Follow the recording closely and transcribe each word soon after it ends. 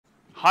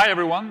Hi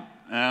everyone,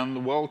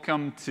 and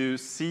welcome to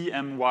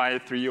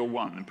CMY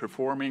 301,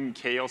 Performing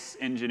Chaos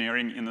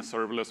Engineering in a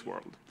Serverless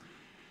World.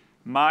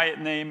 My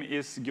name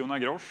is Gunnar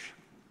Grosch,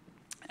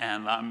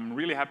 and I'm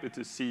really happy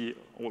to see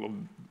all of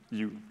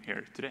you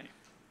here today.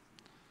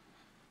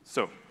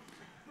 So,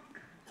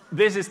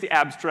 this is the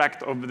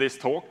abstract of this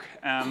talk,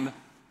 and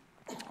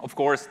of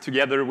course,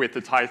 together with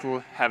the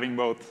title, having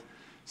both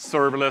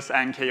serverless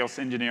and chaos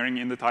engineering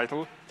in the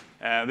title,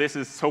 this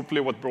is hopefully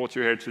what brought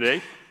you here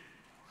today.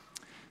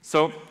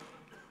 So,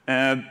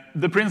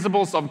 the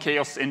principles of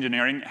chaos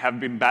engineering have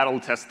been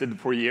battle-tested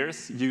for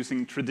years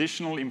using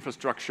traditional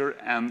infrastructure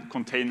and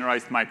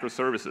containerized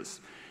microservices.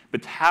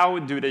 But how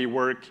do they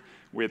work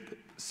with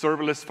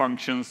serverless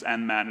functions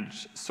and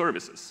managed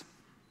services?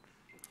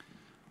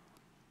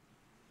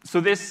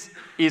 So this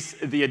is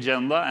the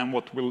agenda and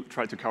what we'll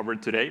try to cover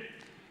today.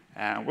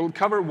 We'll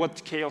cover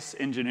what chaos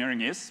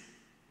engineering is.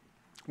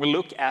 We'll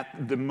look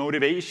at the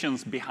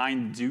motivations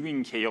behind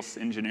doing chaos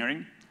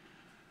engineering.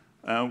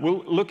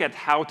 We'll look at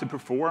how to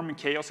perform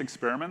chaos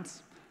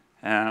experiments,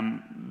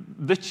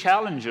 the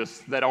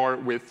challenges that are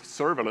with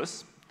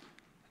serverless,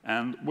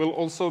 and we'll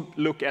also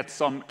look at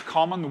some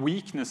common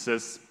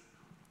weaknesses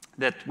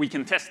that we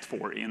can test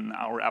for in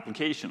our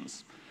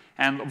applications.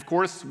 And of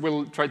course,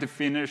 we'll try to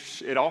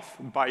finish it off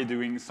by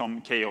doing some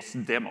chaos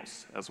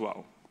demos as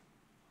well.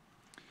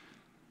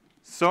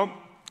 So,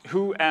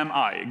 who am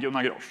I,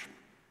 Gunnar Grosch?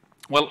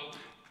 Well,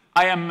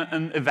 I am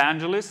an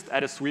evangelist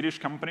at a Swedish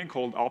company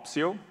called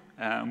Opsio,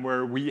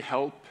 where we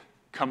help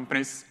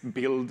companies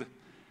build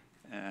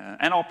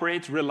and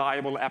operate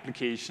reliable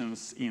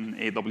applications in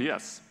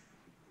AWS.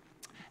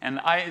 And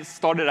I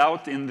started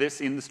out in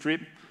this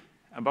industry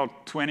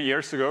about 20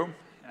 years ago,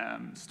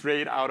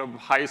 straight out of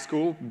high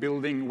school,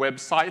 building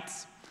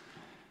websites.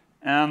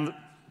 And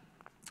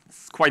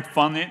it's quite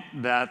funny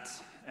that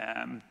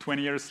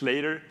 20 years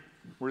later,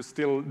 we're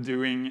still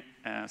doing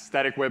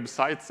static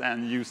websites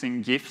and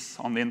using GIFs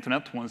on the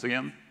internet once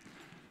again.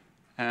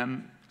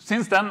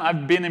 Since then,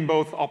 I've been in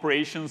both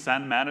operations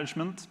and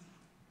management.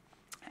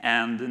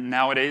 And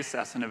nowadays,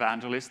 as an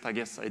evangelist, I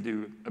guess I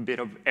do a bit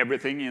of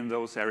everything in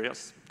those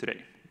areas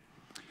today.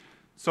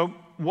 So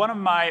one of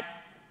my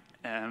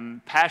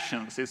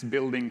passions is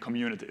building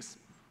communities.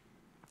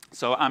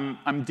 So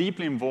I'm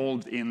deeply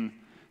involved in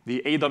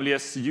the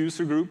AWS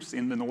user groups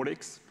in the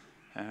Nordics.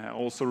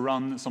 Also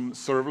run some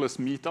serverless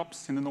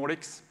meetups in the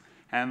Nordics.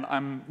 And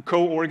I'm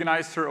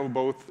co-organizer of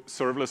both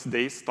Serverless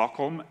Days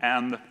Stockholm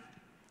and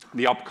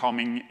the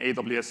upcoming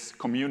AWS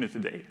Community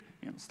Day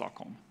in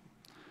Stockholm.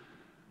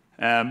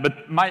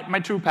 But my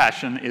true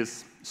passion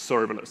is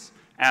serverless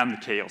and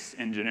chaos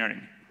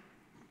engineering.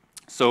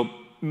 So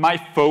my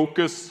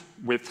focus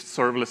with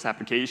serverless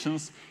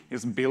applications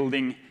is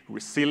building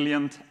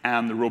resilient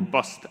and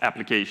robust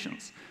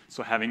applications.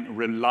 So having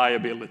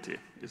reliability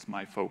is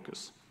my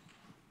focus.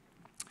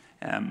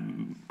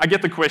 I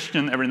get the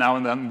question every now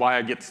and then why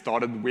I get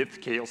started with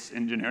chaos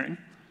engineering.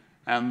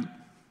 And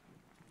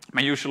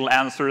my usual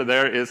answer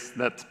there is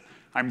that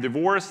I'm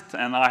divorced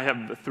and I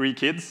have 3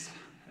 kids,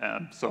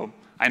 so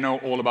I know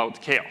all about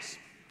chaos.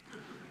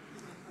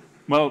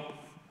 Well,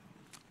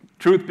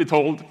 truth be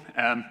told,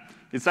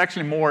 it's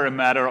actually more a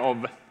matter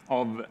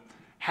of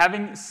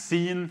having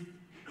seen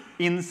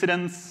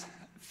incidents,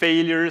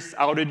 failures,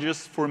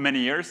 outages for many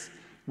years,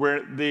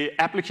 where the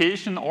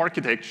application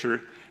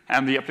architecture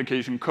and the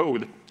application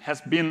code has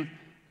been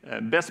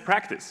best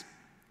practice.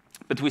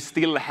 But we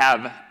still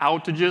have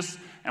outages,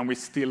 and we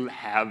still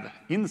have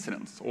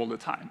incidents all the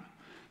time.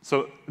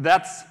 So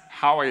that's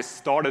how I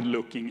started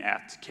looking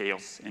at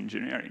chaos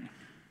engineering.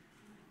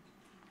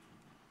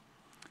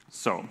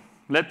 So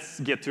let's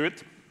get to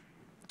it.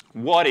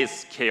 What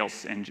is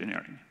chaos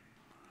engineering?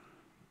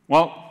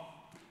 Well,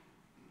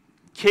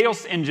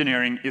 chaos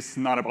engineering is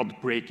not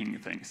about breaking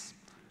things.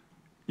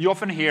 You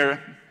often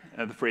hear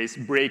the phrase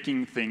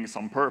breaking things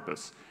on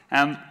purpose,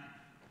 and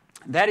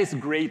that is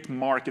great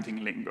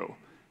marketing lingo.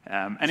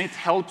 And it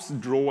helps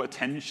draw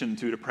attention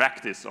to the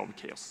practice of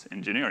chaos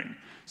engineering.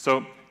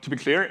 So to be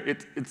clear,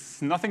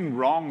 it's nothing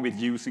wrong with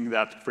using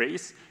that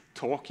phrase,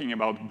 talking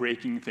about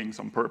breaking things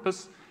on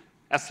purpose,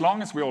 as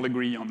long as we all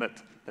agree on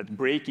that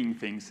breaking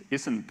things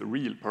isn't the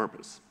real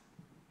purpose.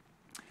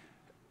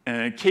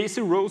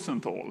 Casey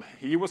Rosenthal,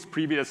 he was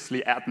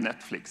previously at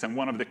Netflix and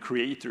one of the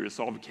creators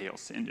of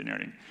chaos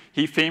engineering.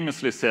 He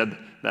famously said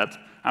that,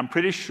 "I'm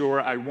pretty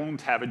sure I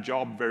won't have a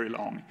job very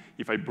long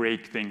if I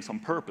break things on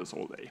purpose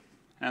all day."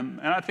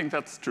 And I think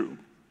that's true.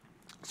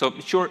 So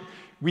sure,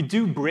 we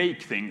do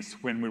break things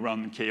when we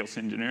run chaos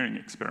engineering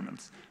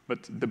experiments,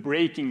 but the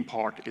breaking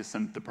part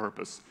isn't the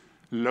purpose.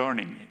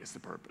 Learning is the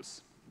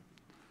purpose.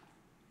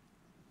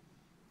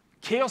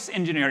 Chaos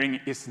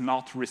engineering is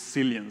not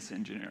resilience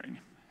engineering.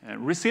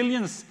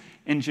 Resilience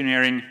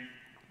engineering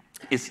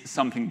is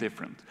something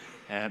different.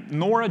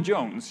 Nora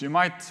Jones, you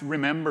might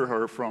remember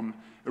her from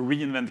a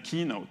reInvent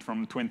keynote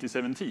from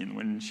 2017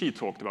 when she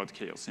talked about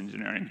chaos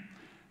engineering.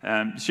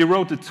 She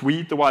wrote a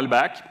tweet a while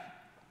back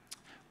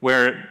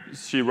where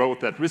she wrote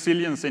that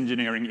resilience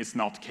engineering is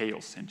not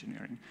chaos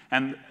engineering.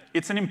 And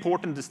it's an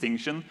important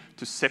distinction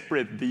to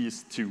separate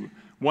these two.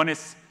 One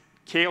is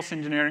chaos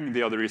engineering,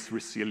 the other is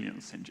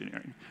resilience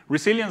engineering.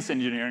 Resilience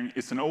engineering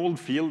is an old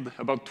field,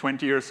 about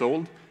 20 years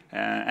old,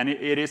 and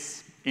it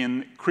is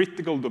in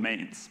critical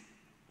domains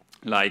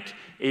like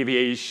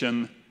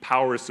aviation,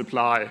 power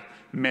supply,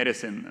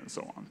 medicine, and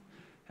so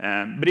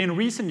on. But in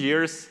recent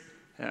years,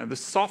 the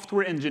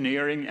software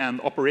engineering and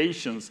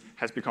operations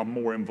has become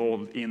more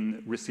involved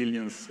in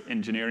resilience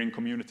engineering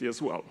community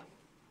as well.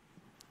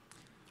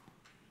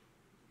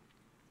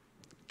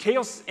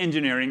 Chaos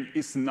engineering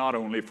is not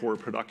only for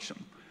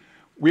production.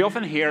 We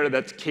often hear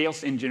that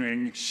chaos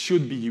engineering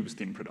should be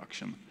used in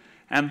production.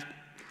 And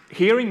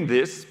hearing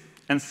this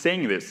and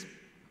saying this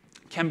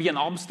can be an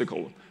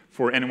obstacle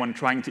for anyone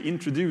trying to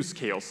introduce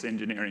chaos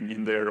engineering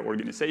in their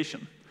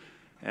organization.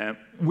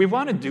 We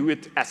want to do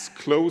it as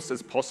close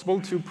as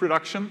possible to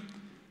production,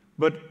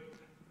 but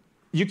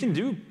you can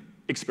do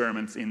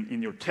experiments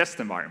in your test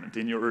environment,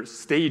 in your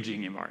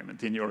staging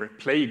environment, in your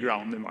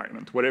playground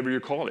environment, whatever you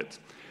call it.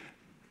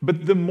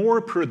 But the more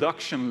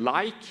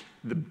production-like,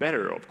 the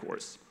better, of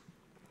course.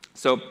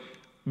 So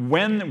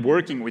when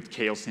working with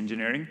chaos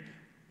engineering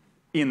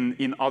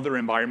in other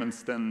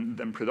environments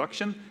than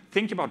production,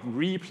 think about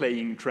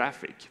replaying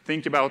traffic.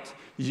 Think about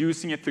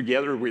using it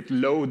together with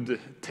load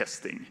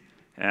testing.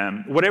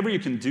 Whatever you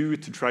can do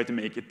to try to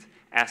make it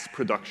as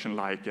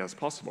production-like as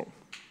possible.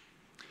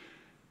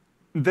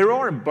 There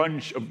are a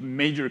bunch of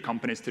major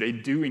companies today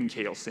doing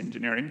chaos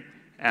engineering,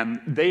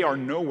 and they are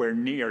nowhere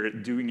near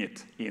doing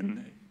it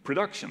in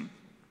production.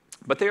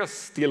 But they are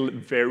still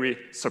very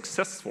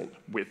successful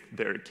with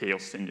their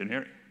chaos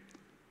engineering.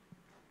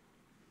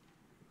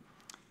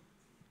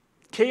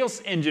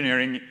 Chaos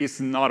engineering is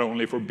not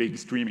only for big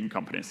streaming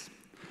companies.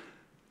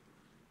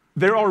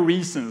 There are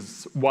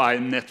reasons why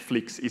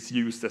Netflix is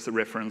used as a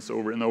reference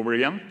over and over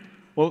again.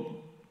 Well,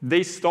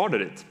 they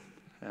started it.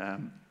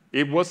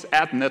 It was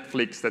at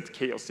Netflix that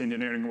chaos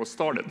engineering was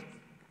started.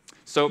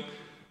 So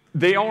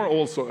they are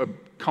also a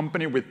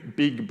company with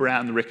big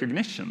brand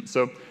recognition.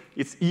 So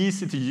it's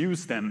easy to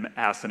use them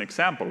as an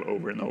example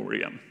over and over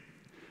again.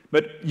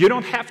 But you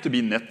don't have to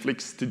be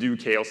Netflix to do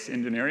chaos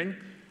engineering.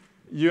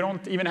 You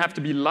don't even have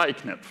to be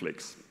like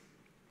Netflix.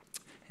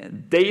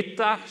 And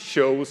data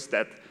shows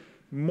that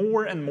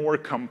more and more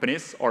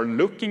companies are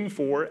looking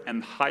for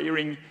and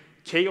hiring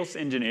chaos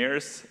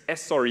engineers,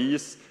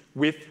 SREs,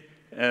 with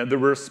the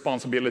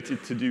responsibility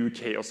to do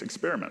chaos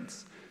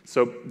experiments.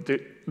 So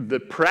the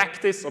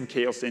practice of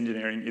chaos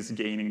engineering is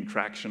gaining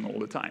traction all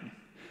the time.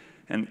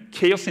 And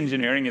chaos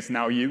engineering is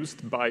now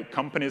used by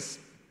companies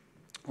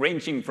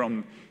ranging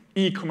from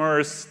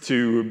e-commerce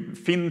to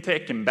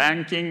fintech and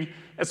banking,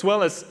 as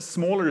well as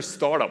smaller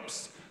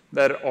startups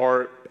that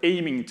are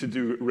aiming to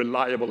do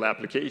reliable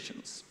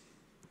applications.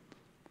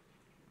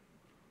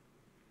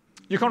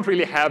 You can't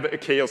really have a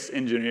chaos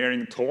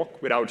engineering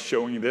talk without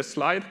showing this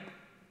slide.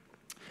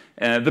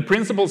 The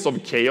Principles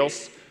of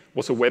Chaos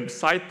was a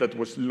website that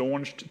was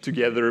launched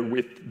together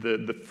with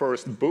the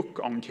first book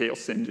on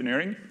chaos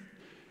engineering.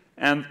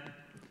 And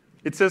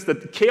it says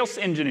that chaos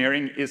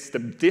engineering is the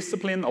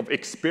discipline of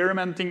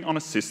experimenting on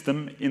a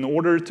system in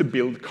order to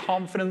build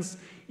confidence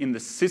in the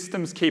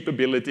system's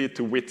capability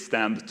to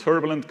withstand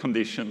turbulent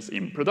conditions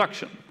in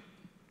production.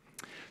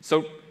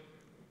 So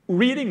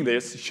reading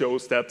this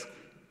shows that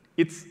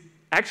it's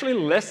actually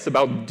less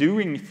about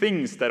doing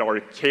things that are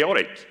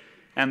chaotic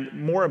and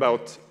more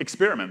about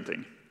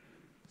experimenting.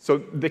 So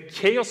the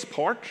chaos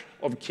part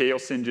of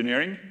chaos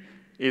engineering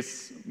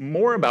is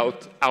more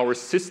about our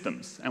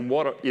systems and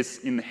what is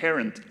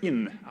inherent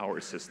in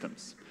our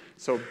systems.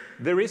 So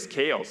there is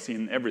chaos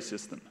in every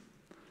system.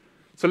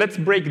 So let's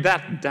break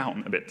that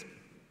down a bit.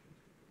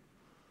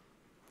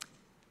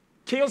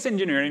 Chaos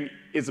engineering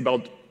is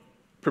about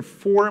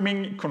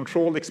performing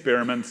controlled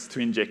experiments to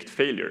inject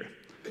failure.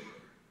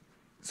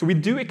 So we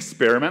do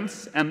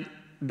experiments, and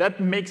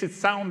that makes it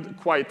sound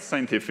quite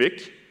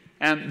scientific.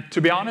 And to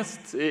be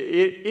honest,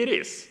 it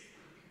is.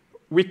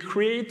 We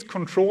create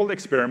controlled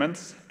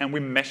experiments, and we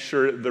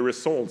measure the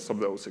results of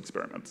those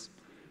experiments.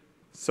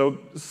 So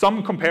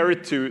some compare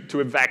it to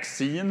a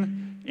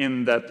vaccine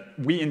in that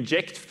we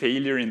inject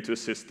failure into a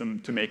system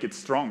to make it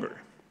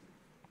stronger.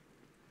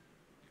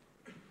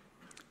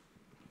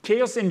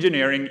 Chaos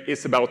engineering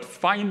is about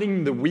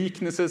finding the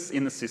weaknesses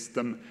in a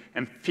system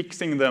and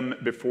fixing them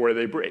before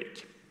they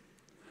break.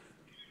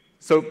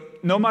 So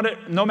no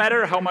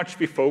matter how much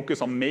we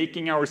focus on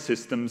making our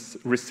systems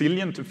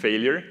resilient to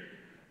failure,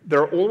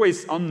 there are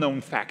always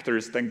unknown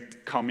factors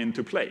that come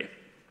into play.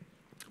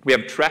 We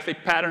have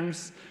traffic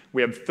patterns,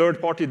 we have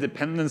third-party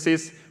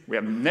dependencies, we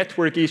have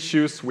network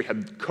issues, we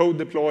have code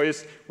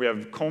deploys, we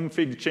have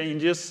config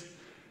changes.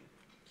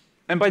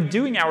 And by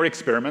doing our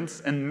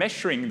experiments and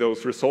measuring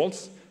those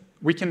results,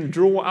 we can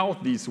draw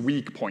out these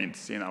weak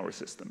points in our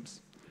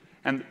systems.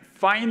 And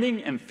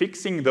finding and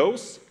fixing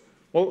those,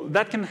 well,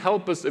 that can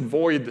help us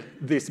avoid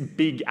this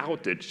big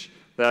outage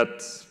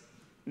that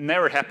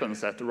never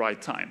happens at the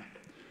right time.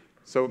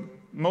 So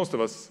most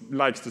of us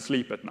likes to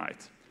sleep at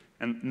night.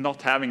 and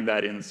not having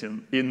that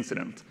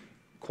incident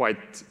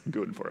quite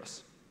good for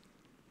us.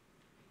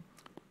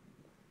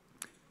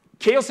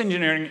 Chaos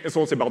engineering is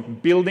also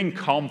about building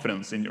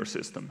confidence in your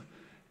system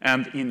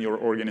and in your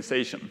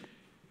organization.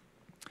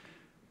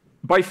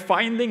 By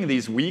finding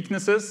these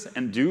weaknesses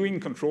and doing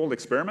controlled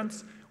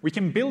experiments, we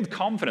can build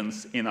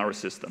confidence in our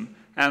system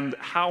and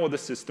how the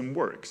system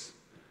works.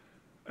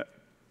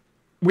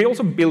 We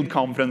also build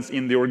confidence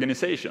in the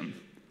organization.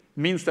 It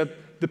means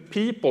that the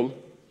people,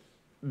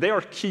 they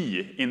are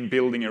key in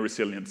building a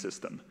resilient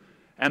system.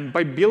 And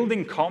by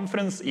building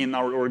confidence in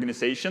our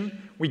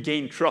organization, we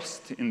gain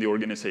trust in the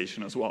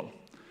organization as well.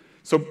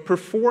 So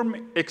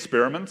perform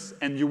experiments,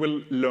 and you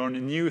will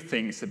learn new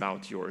things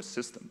about your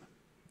system.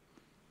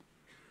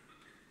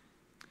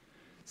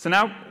 So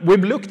now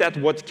we've looked at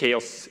what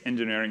chaos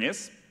engineering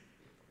is,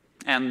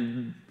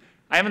 and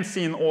I haven't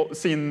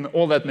seen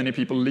all that many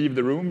people leave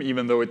the room,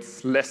 even though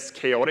it's less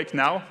chaotic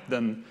now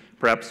than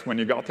perhaps when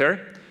you got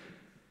here.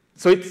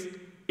 So it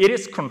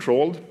is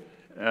controlled.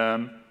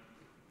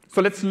 So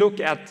let's look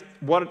at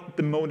what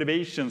the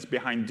motivations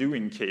behind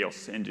doing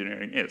chaos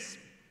engineering is.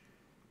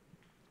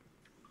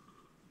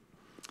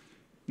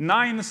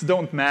 Nines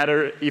don't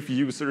matter if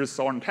users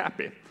aren't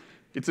happy.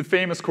 It's a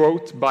famous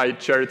quote by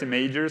Charity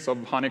Majors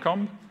of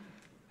Honeycomb.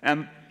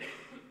 And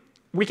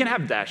we can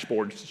have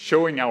dashboards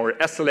showing our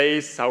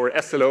SLAs, our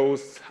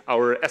SLOs,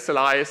 our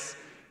SLIs,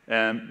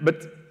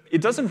 but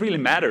it doesn't really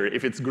matter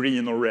if it's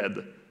green or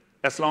red,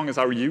 as long as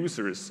our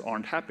users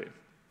aren't happy.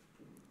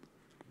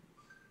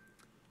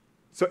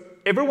 So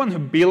everyone who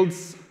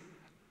builds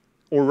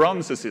or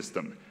runs a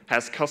system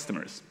has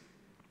customers,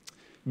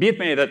 be it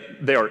may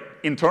that they are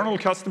internal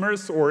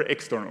customers or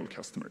external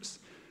customers.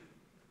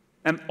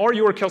 And are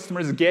your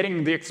customers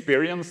getting the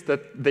experience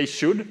that they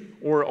should,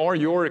 or are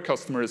your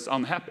customers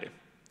unhappy?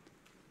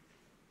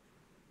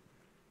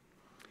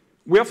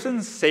 We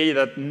often say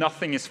that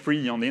nothing is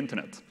free on the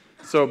internet.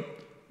 So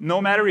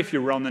no matter if you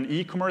run an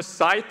e-commerce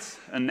site,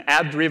 an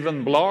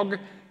ad-driven blog,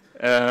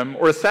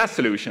 or a SaaS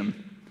solution,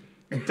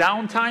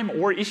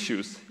 downtime or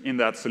issues in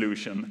that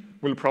solution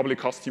will probably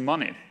cost you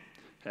money,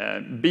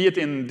 be it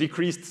in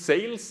decreased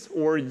sales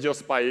or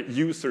just by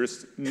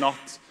users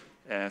not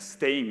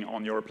staying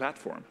on your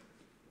platform.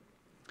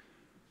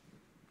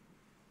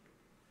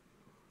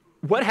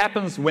 What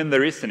happens when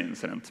there is an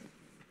incident?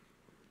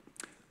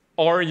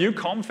 Are you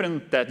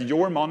confident that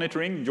your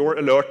monitoring, your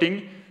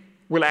alerting,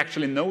 will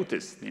actually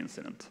notice the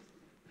incident?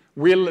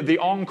 Will the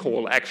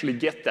on-call actually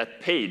get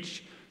that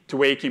page to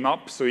wake him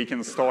up so he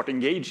can start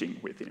engaging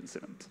with the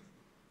incident?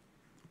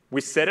 We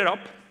set it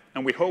up,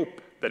 and we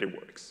hope that it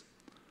works.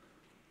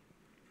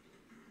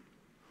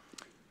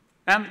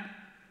 And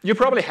you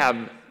probably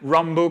have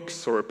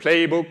runbooks or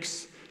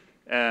playbooks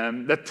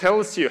that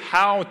tells you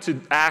how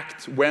to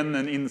act when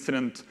an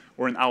incident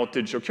or an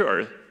outage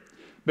occurs.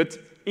 But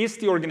is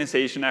the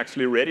organization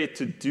actually ready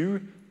to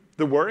do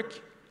the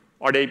work?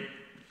 Are they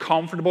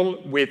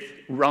comfortable with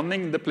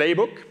running the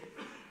playbook?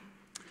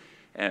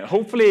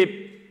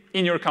 Hopefully,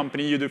 in your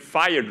company, you do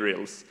fire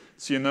drills,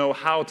 so you know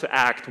how to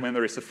act when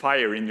there is a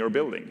fire in your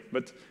building.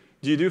 But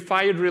do you do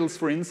fire drills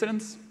for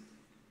incidents?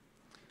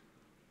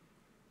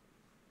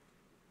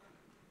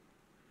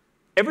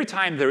 Every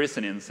time there is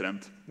an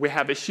incident, we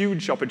have a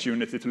huge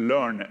opportunity to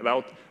learn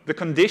about the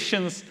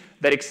conditions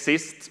that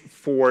exist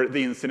for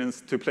the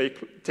incidents to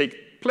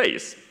take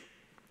place.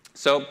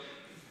 So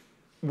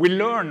we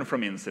learn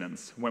from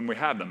incidents when we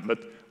have them, but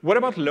what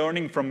about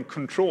learning from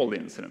controlled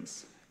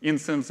incidents,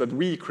 incidents that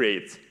we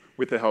create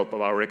with the help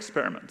of our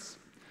experiments?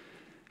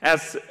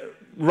 As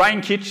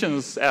Ryan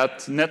Kitchens at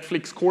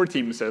Netflix core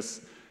team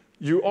says,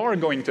 you are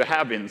going to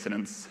have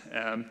incidents.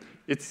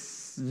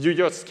 You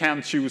just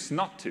can't choose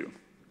not to.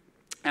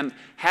 And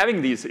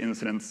having these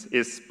incidents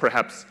is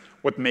perhaps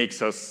what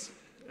makes us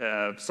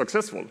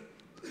successful.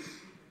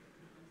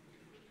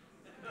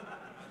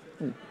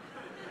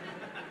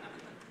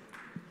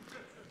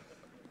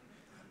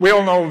 We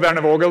all know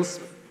Werner Vogels,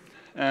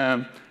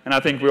 and I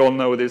think we all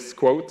know this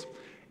quote: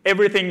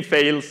 everything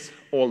fails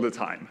all the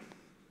time.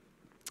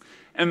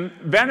 And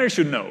Werner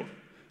should know.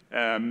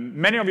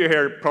 Many of you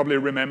here probably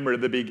remember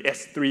the big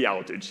S3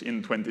 outage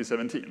in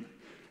 2017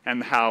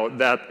 and how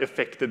that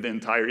affected the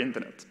entire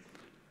internet.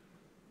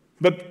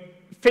 But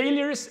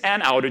failures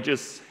and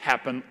outages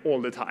happen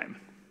all the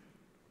time.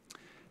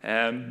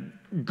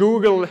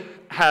 Google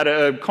had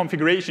a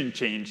configuration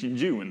change in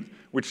June,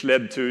 which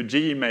led to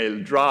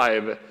Gmail,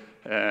 Drive,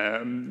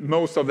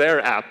 most of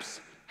their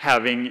apps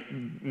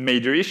having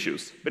major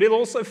issues. But it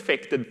also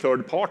affected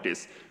third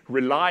parties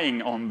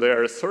relying on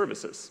their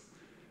services.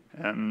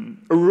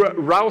 A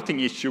routing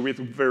issue with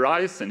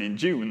Verizon in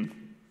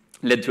June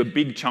led to a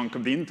big chunk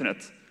of the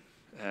internet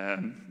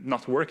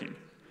not working.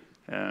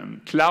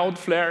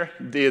 Cloudflare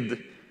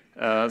did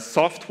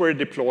software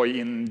deploy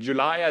in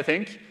July, I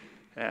think,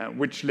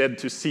 which led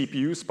to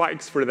CPU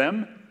spikes for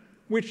them,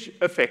 which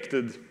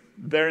affected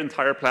their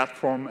entire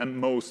platform and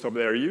most of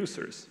their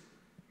users.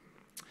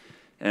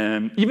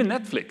 Even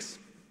Netflix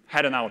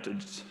had an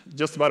outage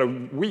just about a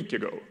week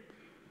ago.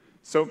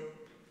 So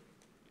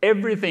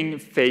everything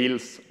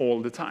fails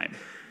all the time.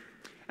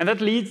 And that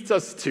leads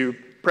us to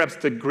perhaps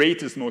the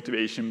greatest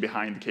motivation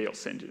behind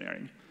chaos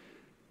engineering.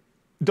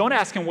 Don't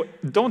ask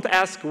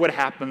what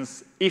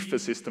happens if a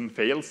system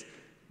fails,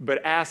 but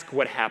ask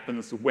what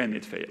happens when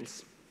it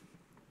fails.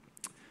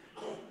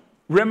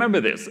 Remember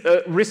this,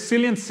 a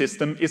resilient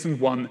system isn't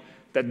one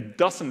that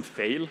doesn't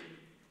fail.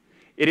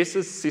 It is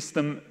a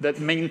system that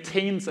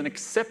maintains an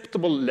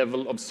acceptable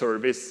level of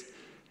service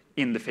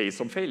in the face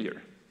of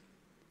failure.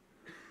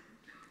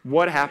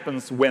 What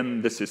happens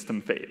when the system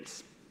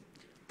fails?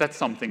 That's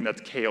something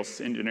that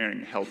chaos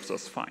engineering helps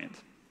us find.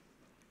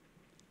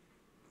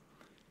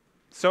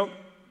 So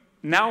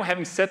now,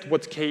 having said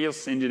what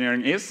chaos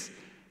engineering is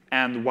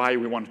and why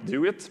we want to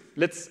do it,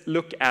 let's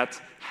look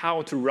at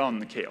how to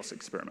run chaos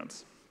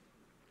experiments.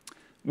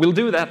 We'll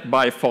do that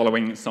by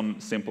following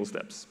some simple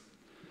steps.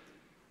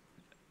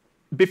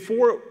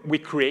 Before we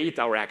create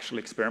our actual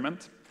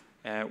experiment,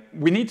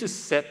 we need to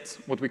set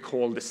what we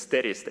call the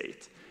steady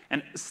state.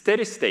 And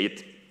steady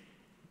state,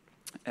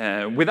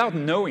 without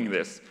knowing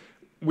this,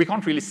 we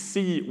can't really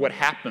see what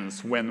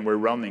happens when we're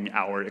running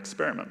our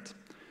experiment.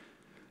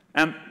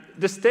 And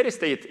the steady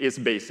state is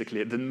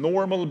basically the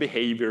normal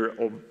behavior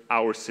of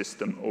our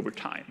system over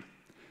time.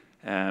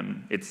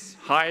 It's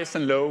highs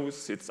and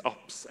lows, it's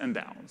ups and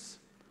downs.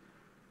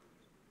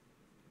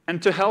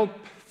 And to help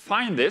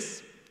find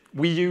this,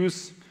 we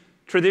use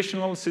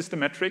traditional system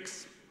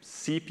metrics,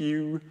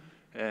 CPU,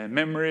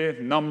 memory,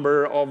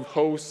 number of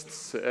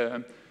hosts,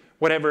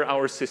 whatever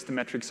our system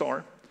metrics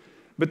are.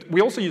 But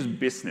we also use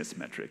business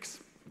metrics.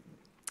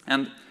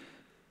 And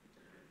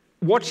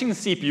watching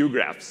CPU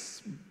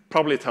graphs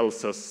probably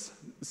tells us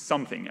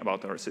something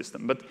about our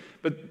system.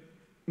 But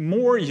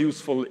more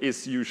useful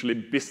is usually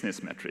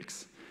business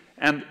metrics.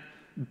 And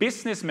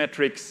business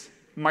metrics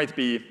might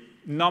be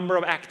number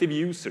of active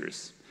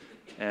users.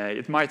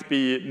 It might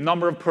be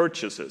number of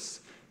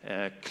purchases,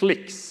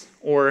 clicks,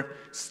 or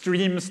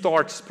stream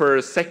starts per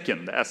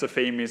second, as a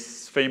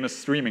famous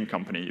streaming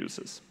company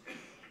uses.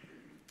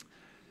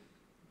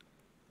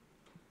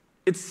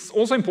 It's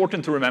also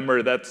important to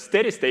remember that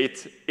steady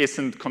state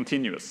isn't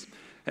continuous.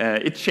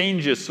 It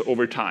changes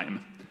over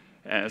time.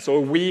 So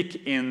a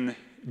week in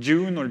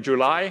June or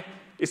July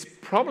is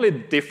probably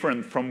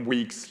different from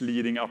weeks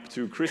leading up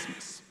to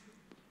Christmas.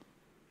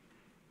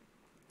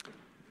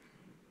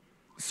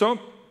 So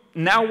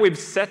now we've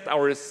set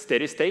our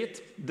steady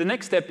state. The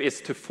next step is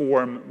to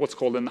form what's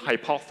called an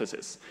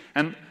hypothesis.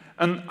 And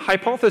an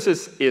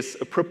hypothesis is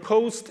a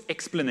proposed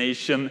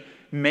explanation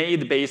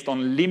made based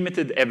on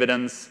limited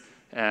evidence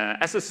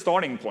as a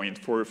starting point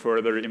for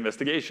further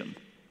investigation.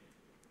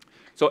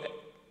 So,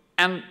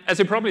 and as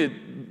you probably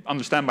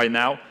understand by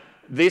now,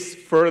 this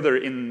further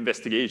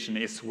investigation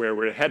is where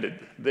we're headed.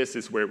 This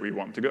is where we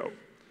want to go.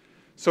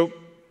 So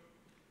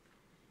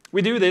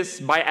we do this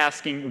by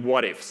asking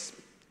what ifs.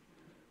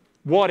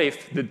 What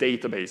if the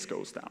database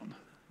goes down?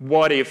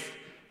 What if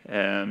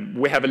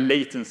we have a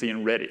latency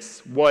in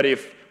Redis? What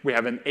if we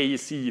have an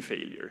AC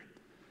failure?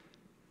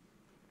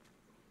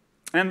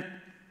 And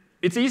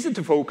it's easy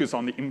to focus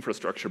on the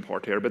infrastructure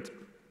part here, but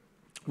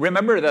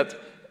remember that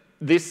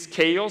this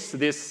chaos,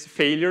 this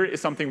failure, is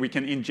something we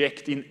can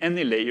inject in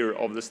any layer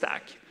of the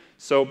stack.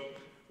 So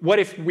what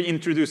if we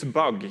introduce a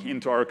bug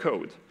into our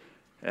code?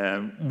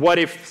 What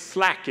if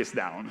Slack is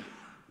down?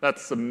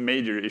 That's a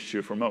major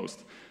issue for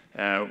most.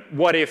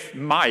 What if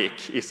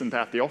Mike isn't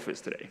at the office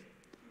today?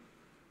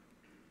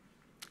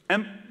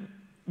 And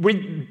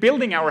we're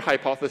building our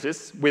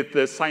hypothesis with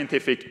the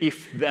scientific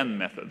if-then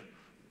method.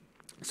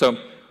 So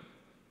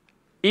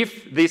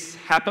if this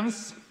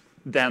happens,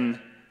 then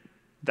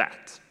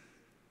that.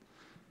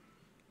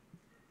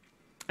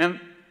 And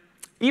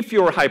if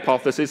your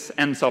hypothesis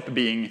ends up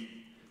being,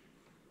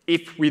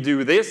 if we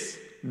do this,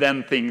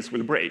 then things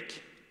will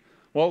break,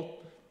 well,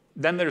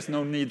 then there's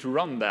no need to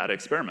run that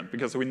experiment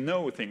because we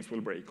know things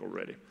will break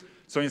already.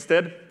 So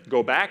instead,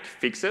 go back,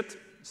 fix it,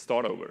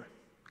 start over,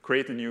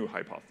 create a new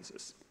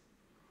hypothesis.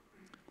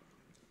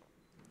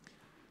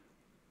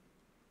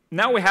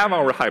 Now we have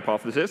our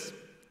hypothesis.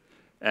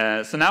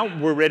 So now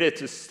we're ready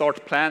to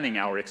start planning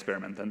our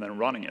experiment and then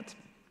running it.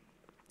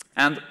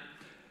 And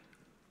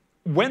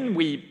when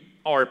we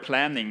are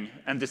planning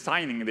and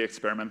designing the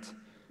experiment,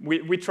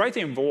 we try to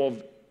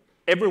involve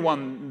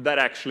everyone that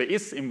actually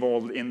is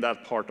involved in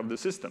that part of the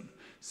system.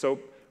 So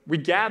we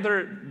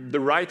gather the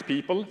right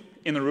people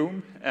in a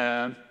room,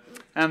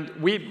 and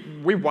we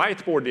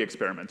whiteboard the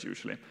experiment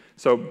usually.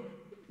 So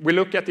we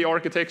look at the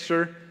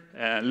architecture,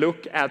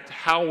 look at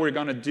how we're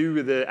going to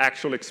do the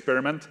actual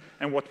experiment,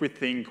 and what we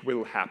think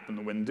will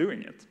happen when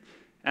doing it.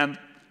 And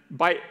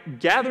by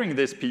gathering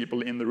these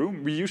people in the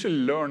room, we usually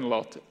learn a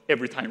lot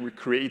every time we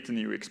create a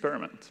new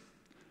experiment.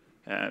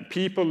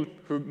 People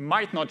who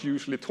might not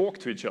usually talk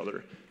to each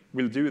other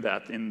will do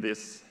that in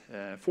this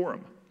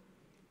forum.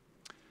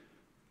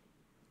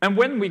 And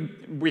when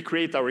we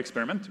create our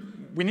experiment,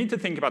 we need to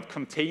think about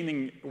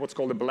containing what's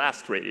called a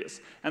blast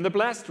radius. And the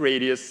blast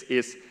radius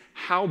is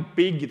how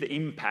big the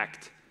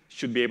impact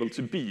should be able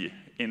to be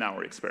in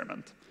our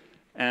experiment.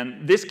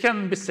 And this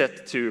can be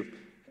set to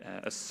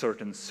a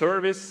certain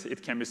service,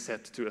 it can be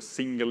set to a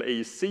single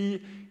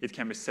AC, it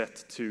can be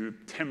set to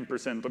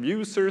 10% of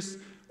users,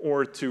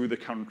 or to the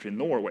country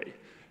Norway.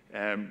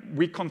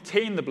 We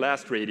contain the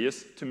blast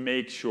radius to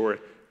make sure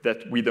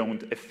that we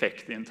don't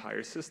affect the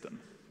entire system.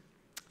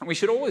 And we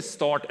should always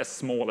start as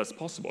small as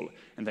possible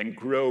and then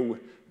grow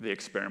the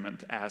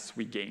experiment as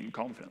we gain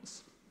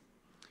confidence.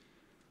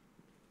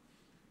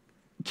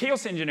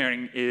 Chaos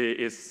engineering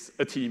is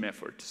a team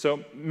effort,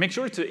 so make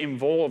sure to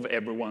involve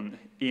everyone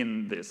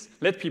in this.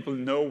 Let people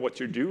know what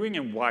you're doing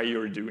and why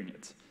you're doing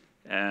it.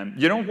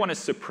 You don't want to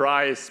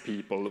surprise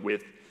people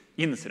with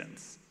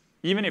incidents.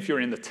 Even if you're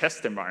in the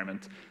test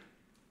environment,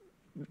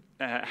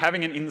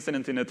 having an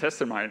incident in a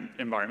test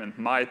environment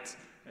might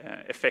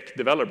affect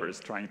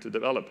developers trying to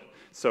develop.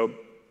 So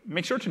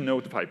make sure to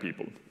notify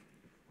people.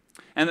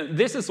 And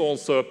this is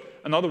also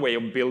another way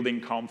of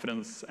building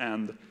confidence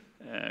and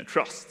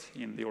trust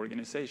in the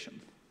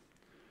organization.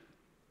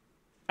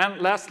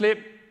 And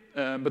lastly,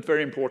 but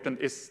very important,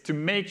 is to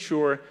make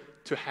sure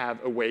to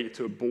have a way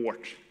to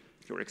abort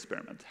your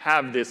experiment.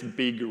 Have this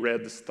big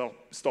red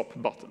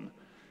stop button.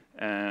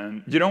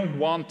 And you don't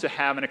want to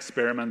have an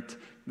experiment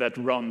that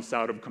runs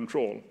out of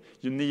control.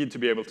 You need to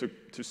be able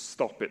to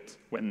stop it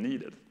when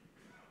needed.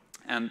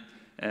 And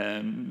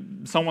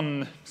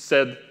someone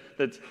said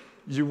that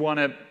you want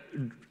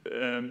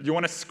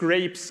to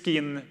scrape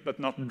skin but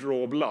not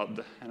draw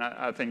blood. And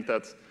I think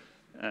that's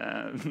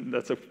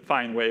a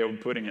fine way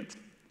of putting it.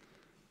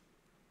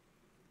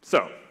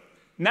 So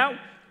now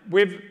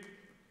we've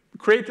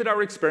created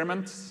our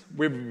experiments,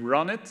 we've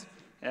run it,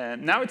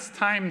 and now it's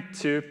time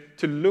to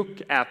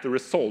look at the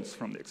results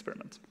from the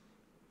experiment.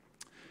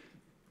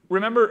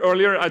 Remember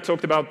earlier I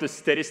talked about the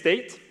steady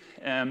state?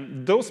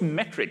 Those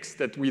metrics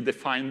that we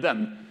defined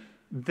then,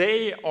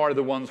 they are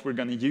the ones we're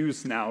going to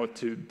use now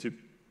to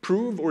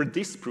prove or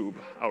disprove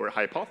our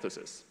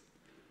hypothesis.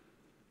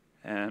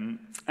 And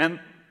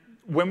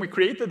when we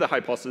created the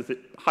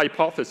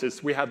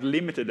hypothesis, we had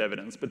limited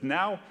evidence. But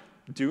now,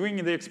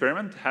 doing the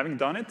experiment, having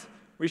done it,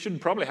 we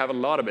should probably have a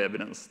lot of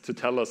evidence to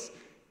tell us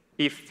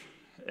if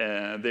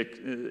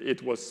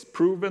it was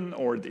proven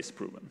or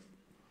disproven.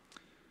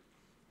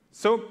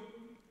 So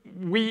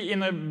we,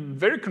 in a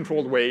very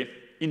controlled way,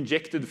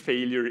 injected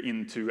failure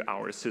into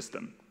our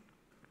system.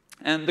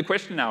 And the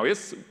question now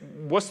is,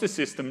 was the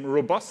system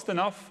robust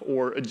enough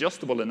or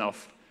adjustable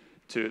enough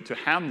to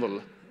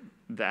handle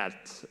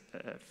that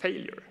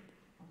failure?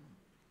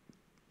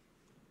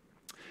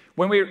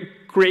 When we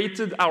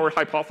created our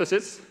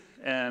hypothesis,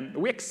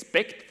 we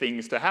expect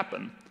things to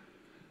happen.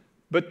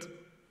 But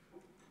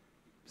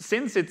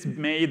since it's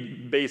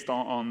made based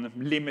on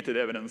limited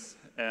evidence,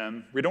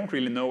 we don't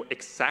really know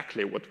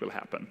exactly what will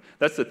happen.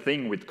 That's the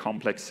thing with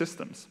complex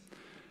systems.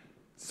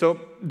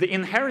 So the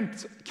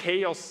inherent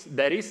chaos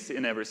that is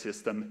in every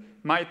system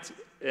might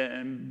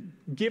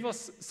give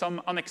us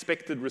some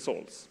unexpected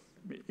results.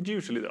 It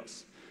usually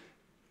does.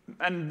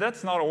 And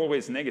that's not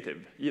always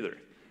negative either.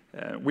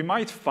 We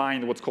might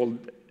find what's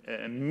called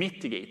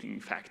mitigating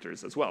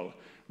factors as well.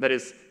 That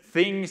is,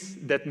 things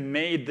that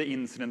made the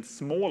incident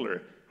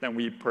smaller than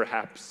we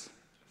perhaps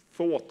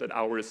thought that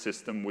our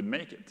system would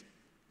make it.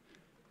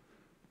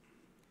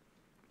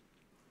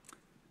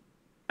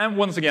 And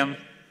once again,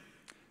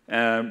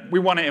 we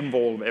want to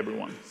involve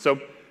everyone. So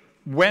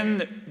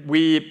when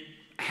we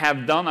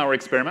have done our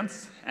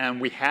experiments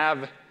and we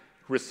have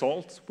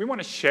results, we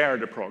want to share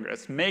the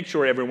progress, make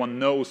sure everyone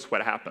knows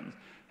what happened.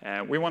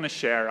 We want to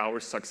share our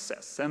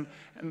success. And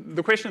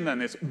the question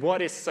then is,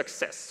 what is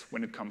success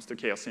when it comes to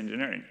chaos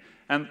engineering?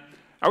 And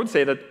I would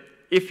say that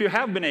if you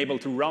have been able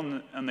to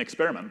run an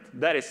experiment,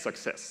 that is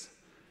success.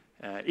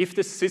 If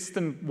the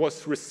system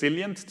was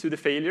resilient to the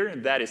failure,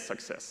 that is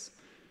success.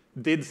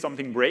 Did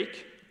something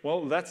break?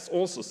 Well, that's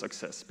also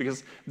success,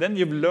 because then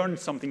you've learned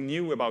something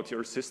new about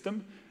your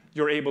system.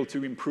 You're able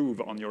to improve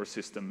on your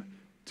system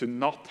to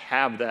not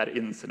have that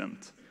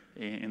incident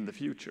in the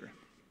future.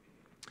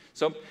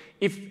 So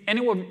if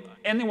any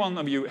one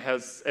of you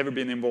has ever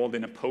been involved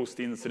in a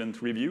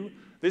post-incident review,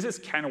 this is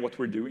kind of what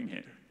we're doing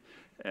here.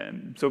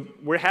 So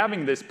we're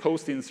having this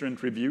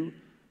post-incident review,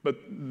 but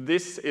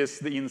this is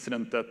the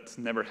incident that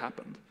never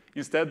happened.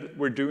 Instead,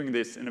 we're doing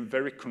this in a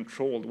very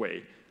controlled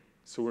way,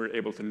 so we're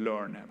able to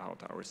learn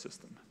about our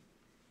system.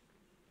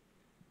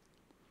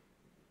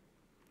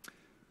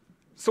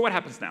 So what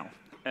happens now?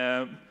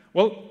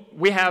 Well,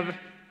 we have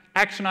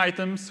action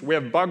items, we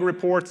have bug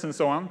reports, and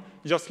so on,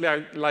 just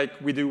like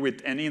we do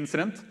with any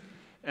incident.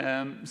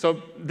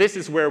 So this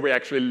is where we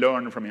actually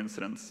learn from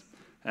incidents.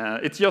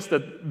 It's just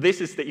that this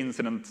is the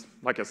incident,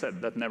 like I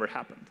said, that never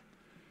happened.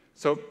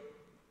 So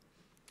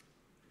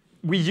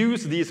we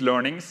use these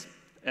learnings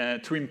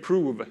to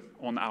improve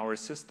on our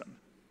system.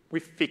 We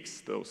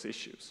fix those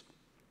issues.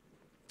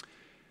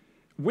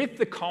 With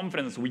the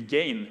confidence we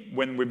gain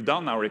when we've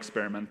done our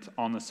experiment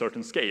on a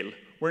certain scale,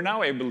 we're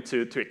now able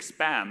to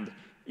expand,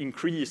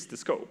 increase the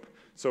scope.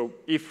 So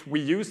if we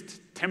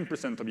used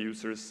 10% of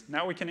users,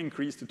 now we can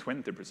increase to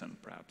 20%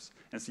 perhaps,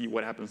 and see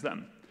what happens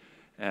then.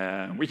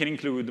 We can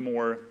include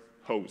more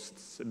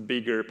hosts, a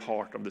bigger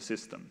part of the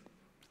system,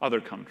 other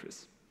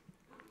countries.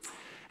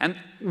 And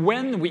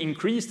when we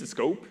increase the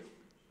scope,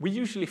 we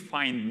usually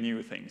find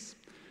new things.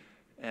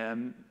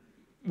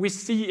 We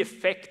see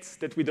effects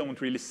that we don't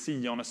really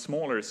see on a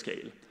smaller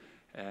scale.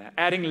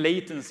 Adding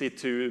latency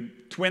to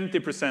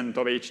 20%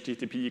 of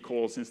HTTP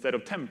calls instead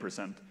of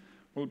 10%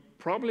 will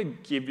probably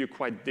give you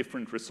quite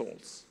different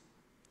results.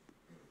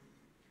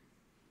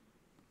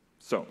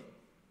 So,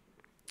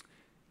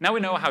 now we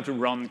know how to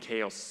run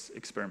chaos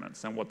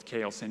experiments and what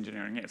chaos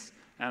engineering is.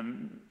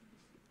 And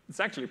it's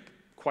actually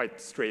quite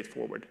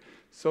straightforward.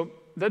 So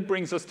that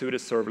brings us to the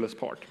serverless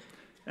part.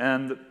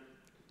 And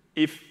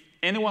if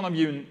any one of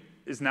you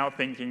is now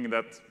thinking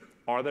that,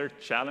 are there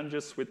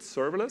challenges with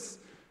serverless?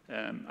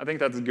 I think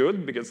that's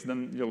good, because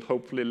then you'll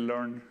hopefully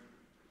learn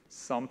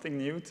something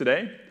new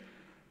today.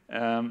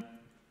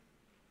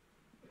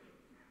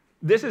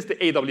 This is the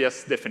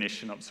AWS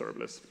definition of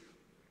serverless.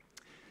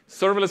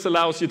 Serverless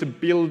allows you to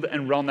build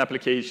and run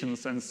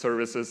applications and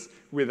services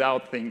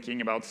without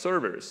thinking about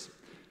servers.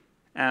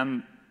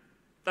 And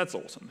that's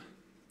awesome.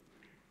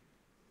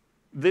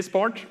 This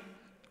part,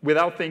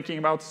 without thinking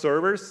about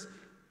servers,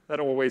 that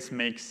always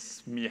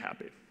makes me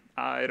happy.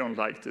 I don't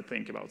like to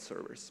think about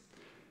servers.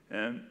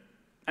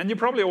 And you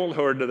probably all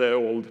heard the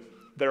old,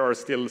 there are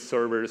still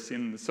servers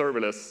in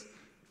serverless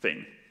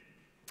thing.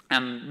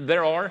 And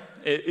there are,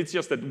 it's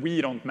just that we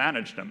don't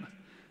manage them.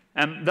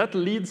 And that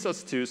leads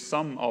us to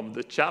some of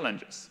the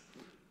challenges.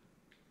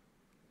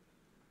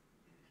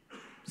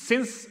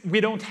 Since we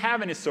don't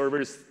have any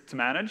servers to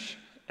manage,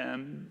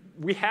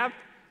 we have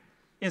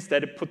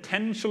instead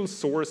potential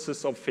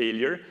sources of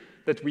failure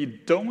that we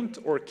don't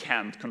or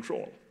can't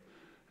control.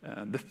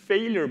 The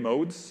failure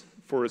modes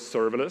for a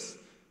serverless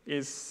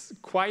is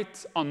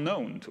quite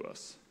unknown to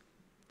us.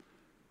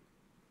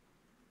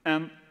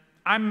 And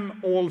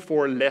I'm all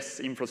for less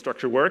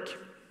infrastructure work.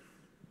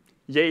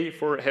 Yay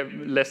for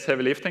less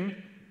heavy lifting.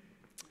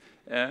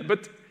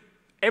 But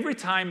every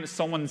time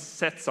someone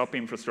sets up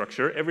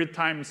infrastructure, every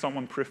time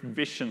someone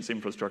provisions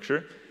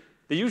infrastructure,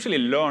 they usually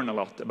learn a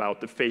lot about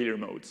the failure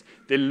modes.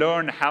 They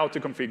learn how to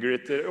configure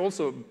it. They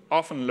also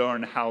often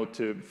learn how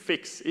to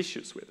fix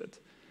issues with it.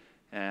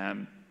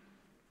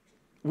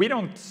 We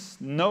don't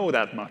know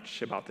that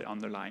much about the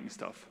underlying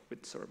stuff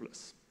with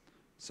serverless.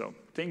 So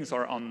things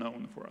are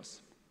unknown for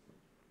us.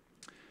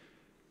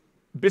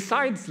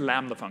 Besides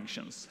Lambda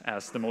functions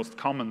as the most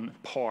common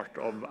part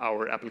of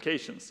our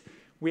applications,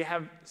 we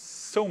have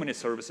so many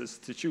services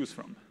to choose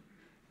from.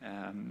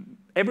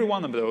 Every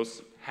one of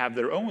those have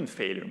their own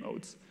failure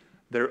modes,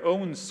 their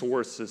own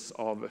sources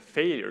of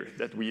failure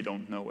that we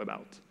don't know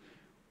about.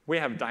 We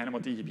have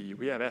DynamoDB,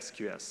 we have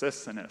SQS,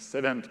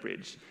 SNS,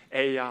 EventBridge,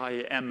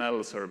 AI,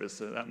 ML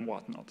services, and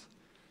whatnot.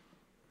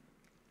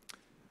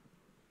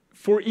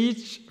 For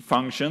each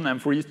function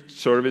and for each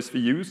service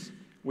we use,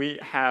 we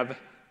have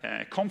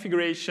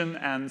configuration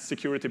and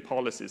security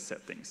policy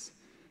settings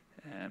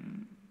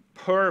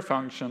per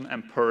function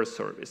and per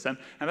service. And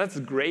that's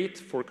great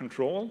for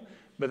control,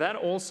 but that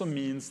also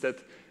means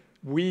that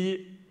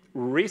we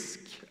risk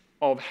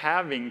of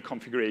having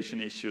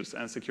configuration issues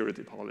and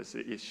security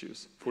policy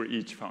issues for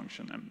each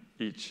function and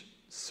each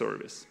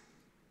service.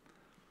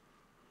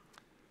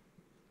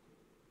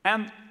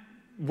 And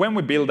when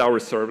we build our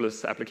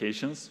serverless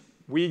applications,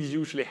 we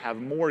usually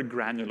have more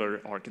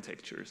granular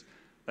architectures.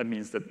 That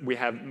means that we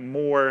have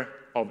more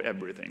of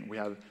everything. We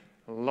have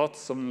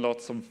lots and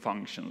lots of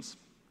functions,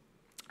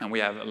 and we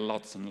have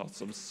lots and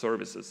lots of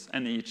services,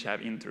 and each have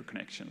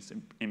interconnections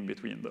in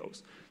between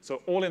those.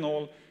 So all in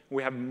all,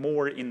 we have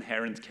more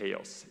inherent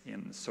chaos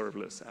in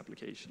serverless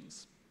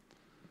applications.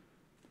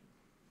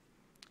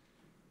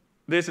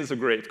 This is a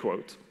great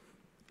quote.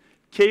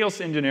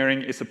 Chaos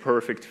engineering is a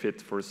perfect fit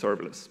for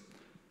serverless.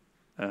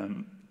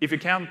 If you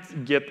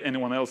can't get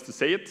anyone else to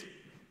say it,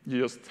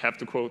 you just have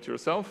to quote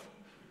yourself.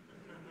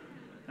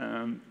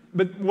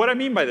 But what I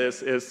mean by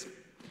this is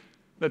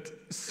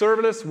that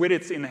serverless, with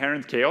its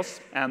inherent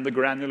chaos and the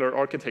granular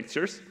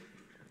architectures,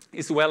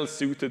 is well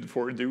suited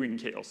for doing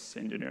chaos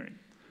engineering.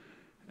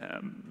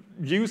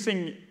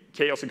 Using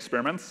chaos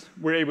experiments,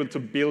 we're able to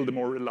build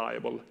more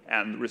reliable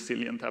and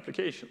resilient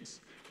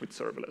applications with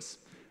serverless.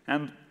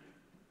 And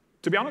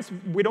to be honest,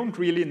 we don't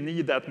really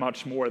need that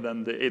much more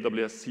than the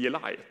AWS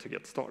CLI to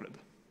get started.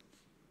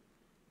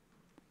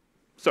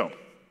 So,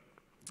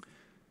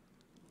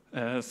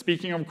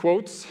 speaking of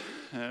quotes,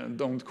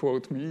 don't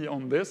quote me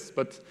on this,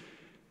 but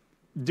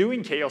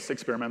doing chaos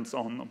experiments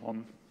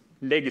on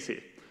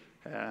legacy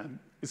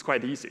is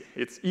quite easy.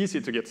 It's easy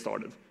to get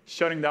started.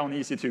 Shutting down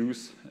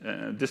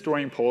EC2s,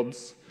 destroying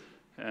pods,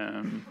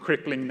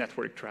 crippling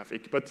network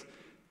traffic. But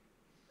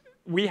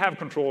we have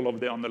control of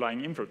the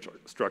underlying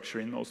infrastructure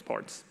in most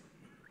parts.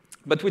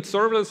 But with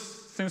serverless,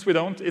 since we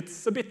don't,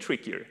 it's a bit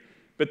trickier.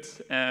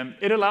 But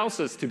it allows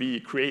us to be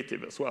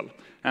creative as well.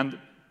 And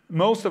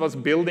most of us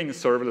building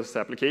serverless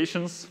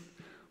applications,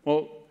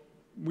 well,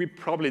 we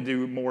probably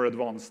do more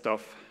advanced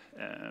stuff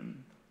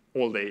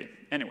all day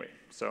anyway.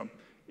 So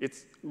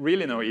it's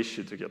really no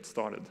issue to get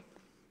started.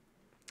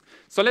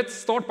 So let's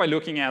start by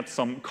looking at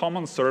some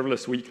common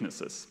serverless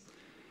weaknesses.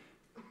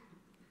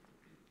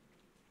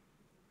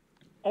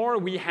 are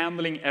we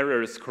handling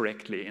errors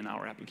correctly in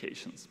our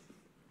applications?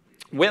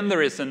 When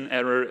there is an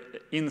error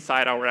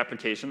inside our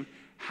application,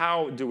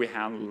 how do we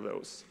handle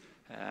those?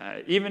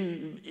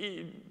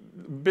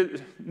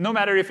 No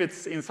matter if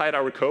it's inside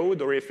our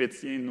code or if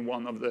it's in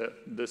one of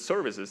the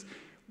services,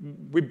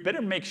 we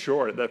better make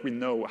sure that we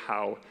know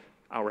how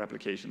our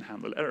application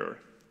handle error.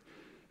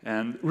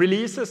 And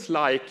releases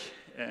like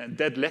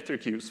dead letter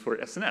queues for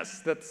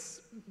SNS,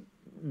 that's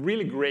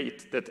really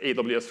great that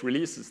AWS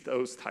releases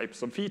those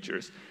types of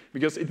features,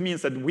 because it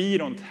means that we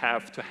don't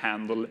have to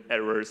handle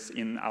errors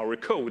in our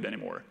code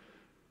anymore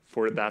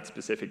for that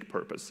specific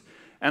purpose.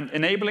 And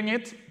enabling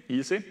it,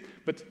 easy,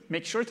 but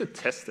make sure to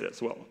test it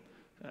as well.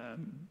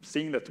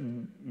 Seeing that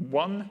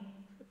one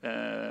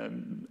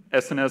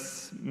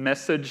SNS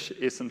message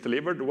isn't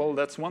delivered, well,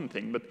 that's one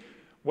thing, but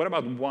what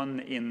about 1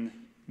 in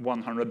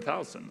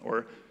 100,000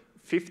 or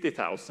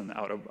 50,000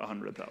 out of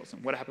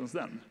 100,000? What happens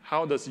then?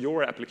 How does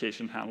your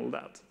application handle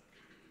that?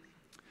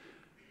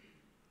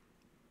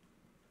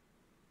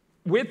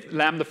 With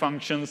Lambda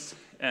functions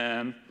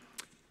and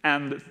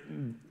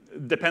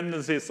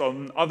dependencies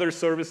on other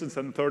services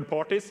and third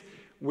parties,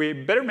 we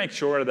better make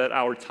sure that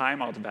our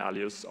timeout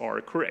values are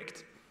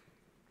correct.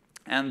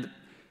 And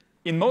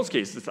in most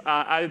cases,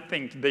 I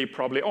think they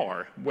probably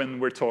are when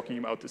we're talking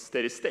about the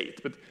steady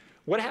state. But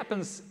what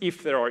happens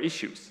if there are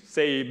issues?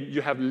 Say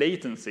you have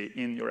latency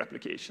in your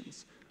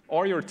applications.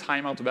 Are your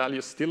timeout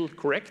values still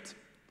correct?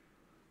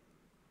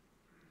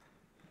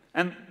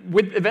 And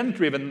with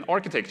event-driven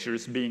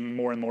architectures being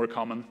more and more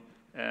common,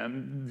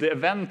 the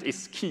event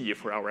is key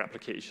for our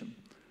application.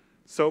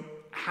 So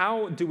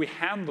how do we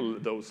handle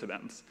those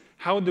events?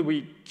 How do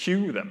we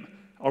queue them?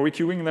 Are we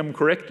queuing them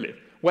correctly?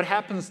 What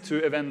happens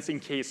to events in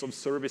case of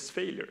service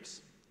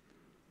failures?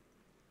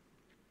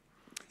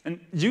 And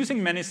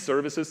using many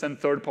services and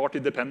third-party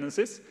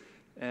dependencies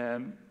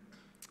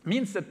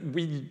means that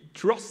we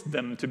trust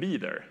them to be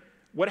there.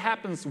 What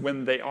happens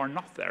when they are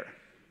not there?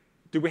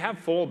 Do we have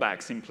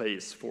fallbacks in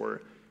place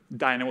for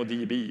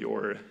DynamoDB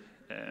or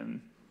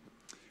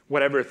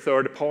whatever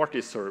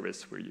third-party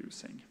service we're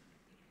using?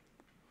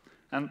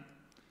 And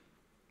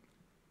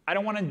I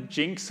don't want to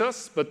jinx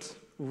us, but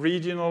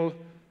regional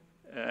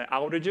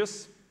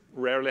outages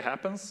rarely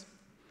happens.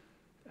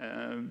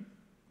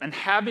 And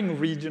having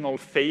regional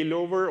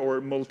failover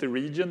or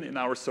multi-region in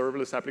our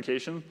serverless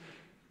application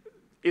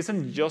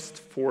isn't just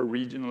for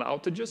regional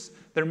outages.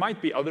 There might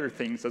be other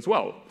things as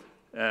well.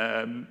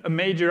 A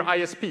major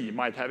ISP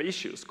might have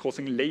issues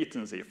causing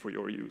latency for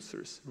your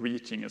users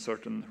reaching a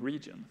certain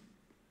region.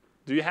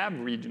 Do you have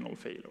regional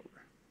failover?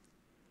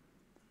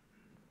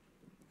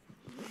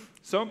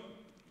 So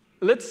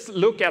let's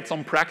look at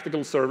some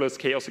practical serverless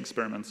chaos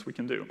experiments we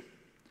can do.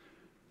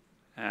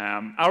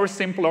 Our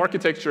simple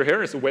architecture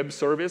here is a web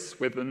service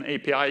with an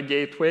API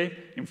gateway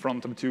in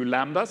front of 2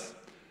 Lambdas.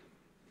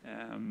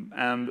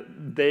 And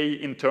they,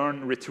 in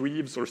turn,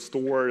 retrieves or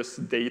stores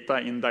data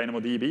in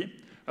DynamoDB.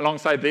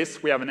 Alongside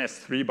this, we have an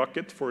S3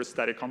 bucket for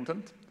static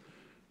content.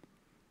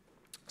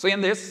 So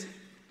in this,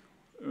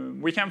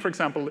 we can, for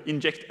example,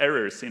 inject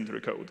errors into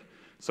the code.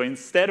 So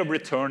instead of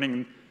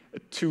returning a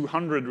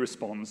 200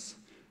 response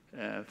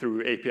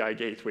through API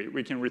gateway,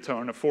 we can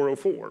return a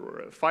 404 or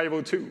a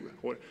 502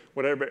 or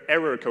whatever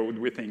error code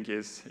we think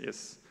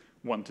is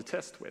one to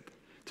test with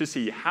to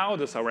see how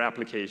does our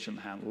application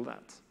handle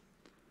that.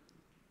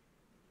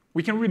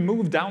 We can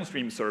remove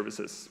downstream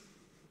services,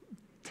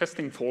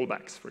 testing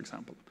fallbacks, for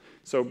example.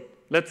 So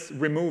let's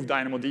remove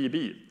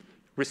DynamoDB,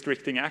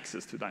 restricting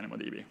access to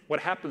DynamoDB. What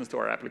happens to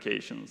our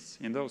applications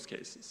in those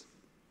cases?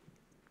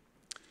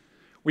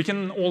 We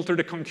can alter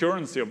the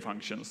concurrency of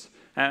functions.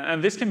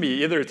 And this can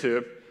be either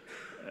to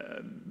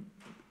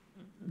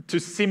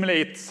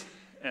simulate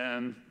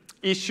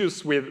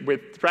issues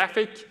with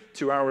traffic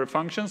to our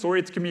functions, or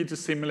it can be to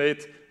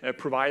simulate a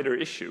provider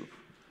issue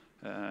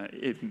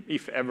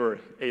if ever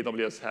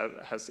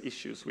AWS has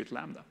issues with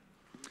Lambda.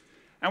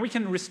 And we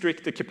can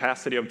restrict the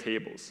capacity of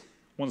tables,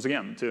 once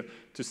again,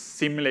 to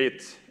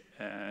simulate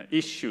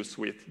issues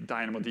with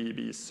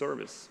DynamoDB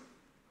service.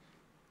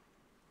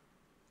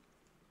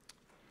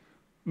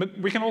 But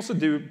we can also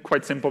do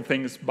quite simple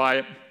things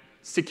by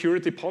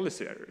security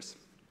policy errors.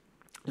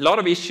 A lot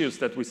of issues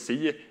that we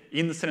see,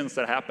 incidents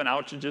that happen,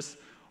 outages,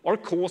 are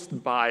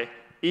caused by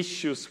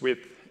issues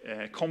with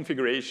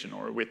configuration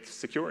or with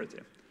security.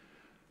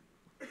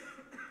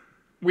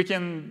 We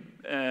can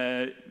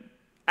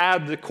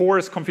add the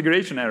coarse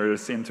configuration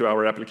errors into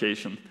our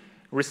application,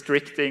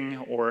 restricting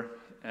or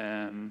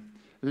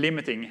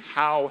limiting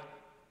how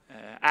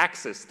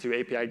access to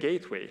API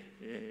gateway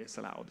is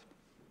allowed.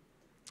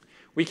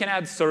 We can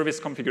add service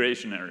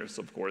configuration errors,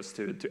 of course,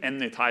 to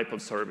any type of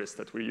service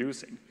that we're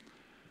using.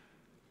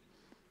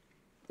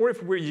 Or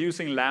if we're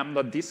using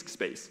Lambda disk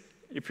space,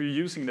 if you're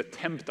using the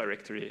temp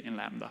directory in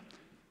Lambda,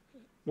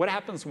 what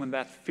happens when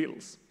that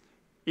fills?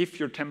 If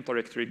your temp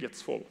directory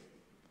gets full?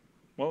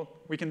 Well,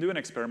 we can do an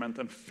experiment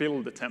and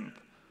fill the temp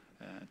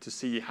to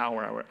see how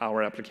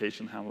our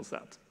application handles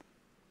that.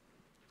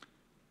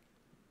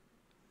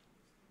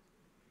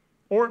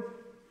 Or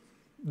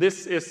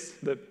This is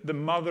the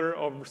mother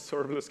of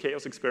serverless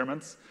chaos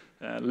experiments,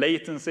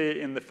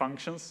 latency in the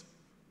functions.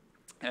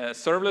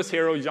 Serverless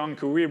hero Yang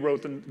Kui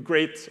wrote a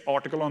great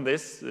article on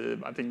this,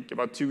 I think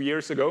about 2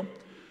 years ago.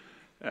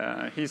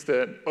 He's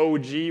the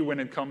OG when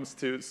it comes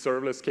to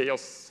serverless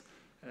chaos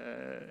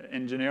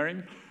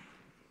engineering.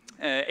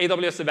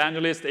 AWS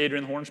evangelist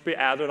Adrian Hornsby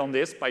added on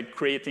this by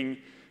creating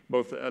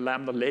both a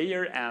Lambda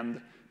layer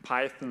and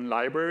Python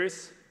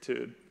libraries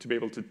to be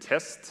able to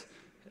test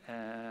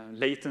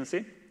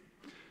latency.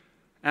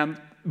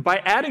 And by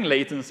adding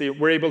latency,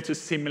 we're able to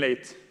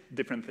simulate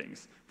different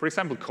things. For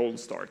example, cold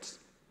starts.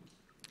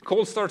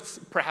 Cold starts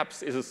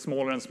perhaps is a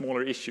smaller and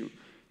smaller issue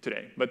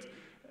today, but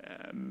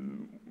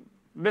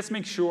let's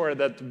make sure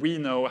that we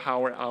know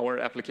how our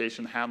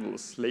application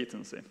handles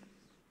latency.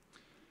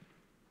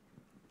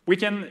 We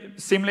can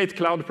simulate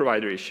cloud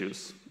provider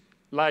issues,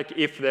 like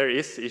if there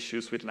is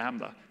issues with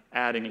Lambda,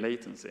 adding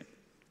latency.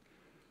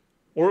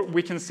 Or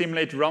we can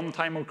simulate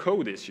runtime or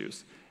code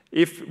issues.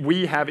 If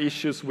we have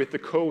issues with the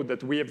code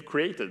that we have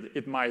created,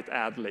 it might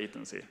add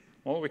latency.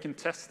 Well, we can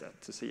test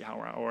that to see how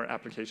our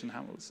application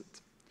handles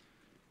it.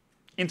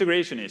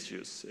 Integration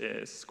issues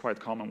is quite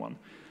a common one.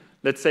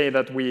 Let's say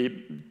that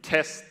we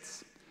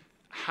test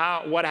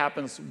what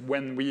happens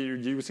when we're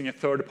using a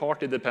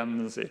third-party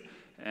dependency,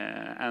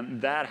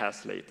 and that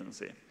has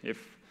latency.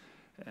 If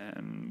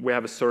we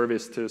have a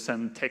service to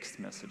send text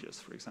messages,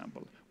 for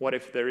example. What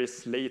if there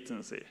is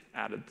latency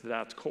added to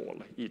that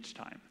call each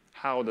time?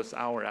 How does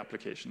our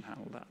application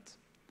handle that?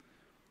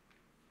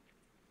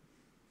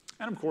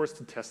 And of course,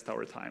 to test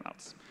our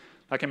timeouts.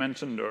 Like I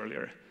mentioned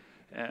earlier,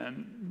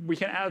 we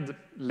can add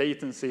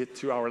latency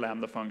to our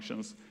Lambda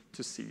functions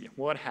to see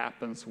what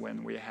happens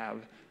when we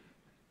have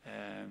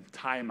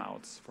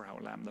timeouts for our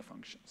Lambda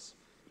functions.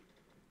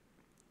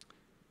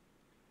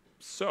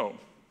 So,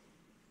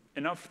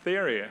 enough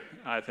theory,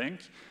 I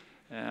think.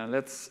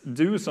 Let's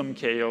do some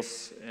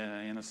chaos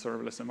in a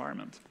serverless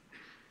environment.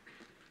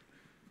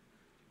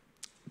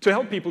 To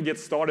help people get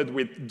started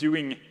with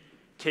doing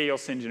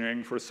chaos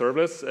engineering for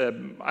serverless,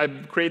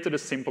 I've created a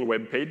simple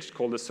web page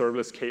called the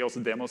Serverless Chaos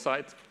Demo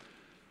Site.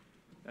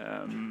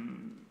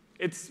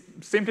 It's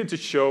simply to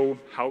show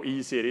how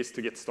easy it is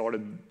to get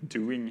started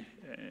doing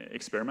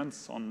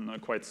experiments on a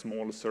quite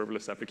small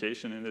serverless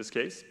application in this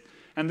case.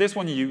 And this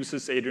one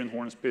uses Adrian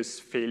Hornsby's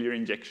failure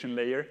injection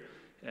layer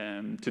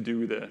to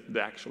do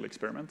the actual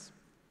experiments.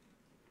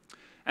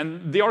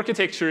 And the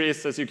architecture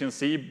is, as you can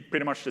see,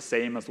 pretty much the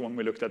same as the one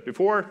we looked at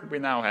before. We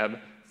now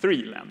have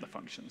 3 Lambda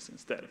functions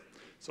instead.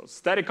 So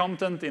static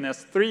content in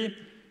S3,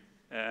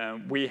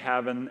 we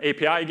have an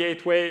API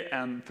gateway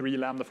and 3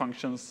 Lambda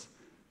functions.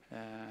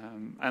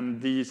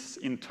 And these,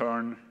 in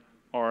turn,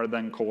 are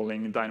then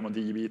calling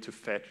DynamoDB to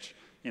fetch,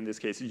 in this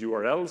case,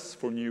 URLs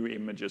for new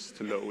images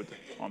to load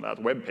on that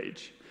web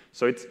page.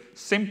 So it's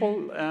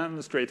simple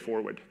and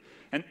straightforward.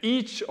 And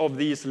each of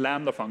these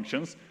Lambda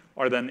functions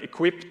are then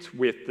equipped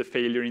with the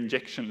failure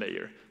injection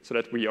layer so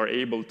that we are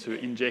able to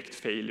inject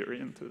failure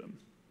into them.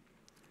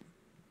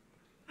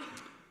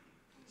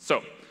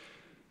 So, do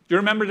you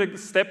remember the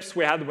steps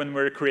we had when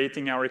we were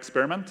creating our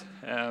experiment?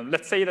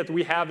 Let's say that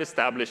we have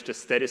established a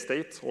steady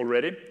state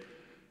already.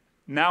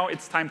 Now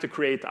it's time to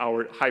create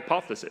our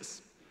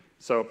hypothesis.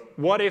 So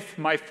what if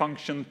my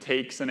function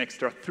takes an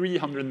extra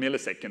 300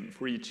 milliseconds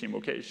for each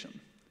invocation?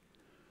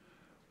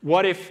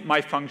 What if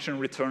my function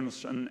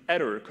returns an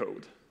error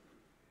code?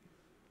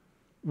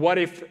 What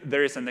if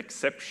there is an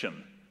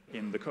exception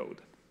in the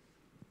code?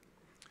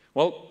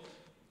 Well,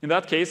 in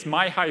that case,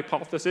 my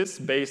hypothesis,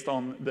 based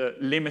on the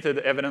limited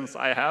evidence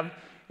I have,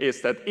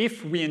 is that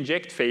if we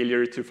inject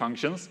failure to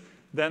functions,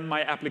 then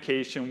my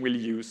application will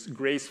use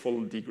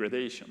graceful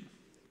degradation.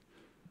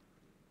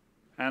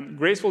 And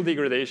graceful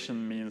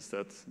degradation means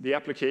that the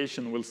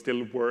application will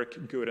still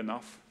work good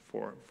enough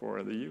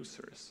for the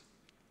users.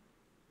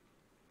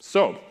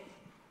 So,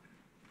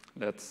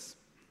 let's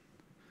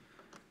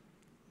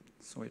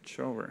switch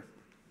over.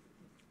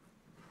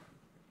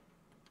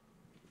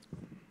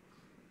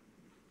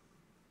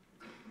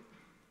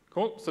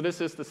 Cool, so this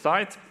is the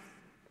site.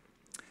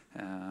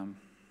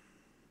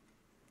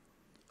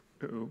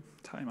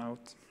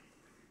 Timeout.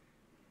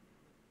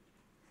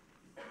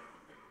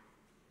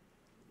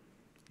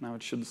 Now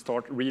it should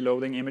start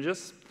reloading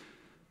images.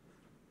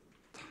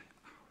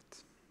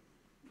 Timeout.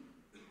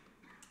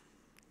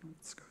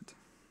 That's good.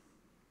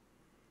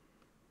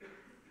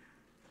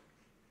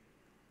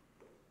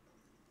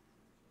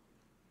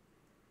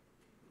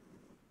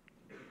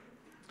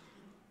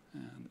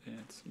 And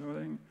it's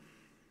loading.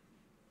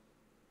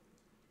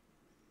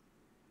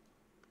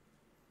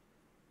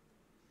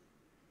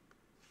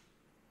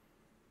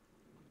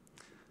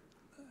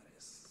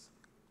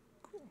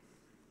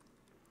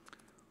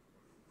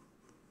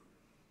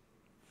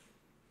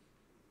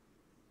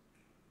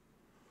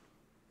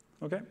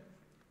 Okay,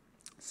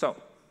 so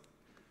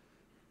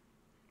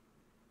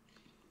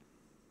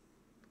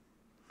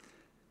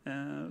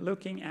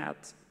looking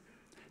at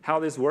how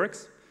this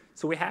works.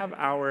 So we have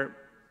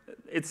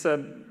it's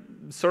a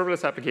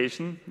serverless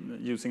application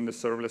using the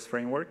serverless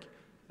framework.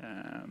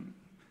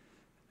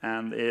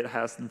 and it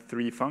has the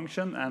 3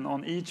 functions, and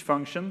on each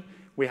function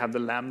we have the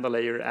lambda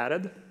layer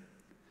added.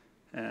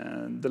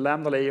 And the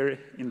lambda layer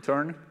in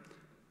turn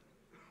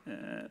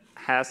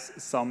has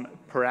some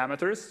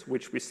parameters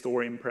which we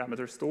store in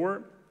parameter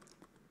store.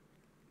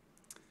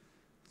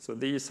 So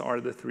these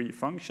are the 3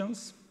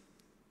 functions.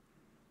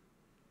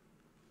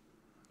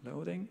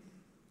 Loading.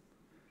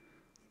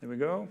 There we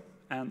go.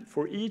 And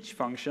for each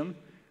function,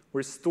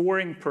 we're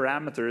storing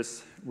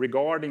parameters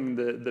regarding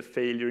the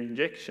failure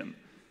injection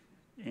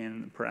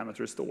in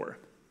parameter store.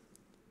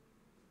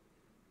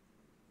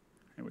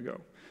 Here we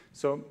go.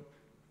 So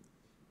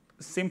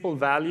simple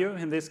value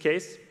in this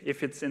case,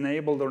 if it's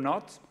enabled or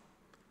not.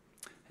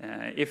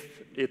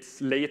 If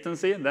it's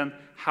latency, then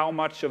how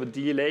much of a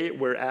delay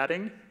we're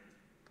adding.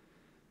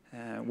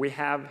 We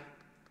have,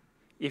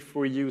 if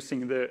we're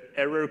using the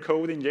error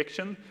code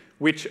injection,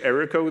 which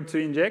error code to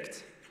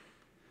inject.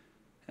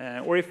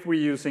 Or if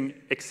we're using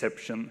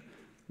exception,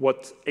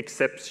 what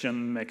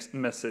exception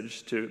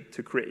message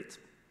to create.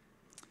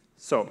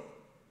 So,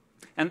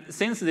 and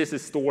since this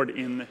is stored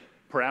in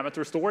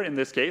parameter store in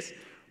this case,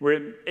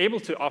 we're able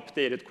to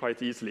update it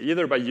quite easily,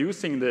 either by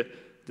using the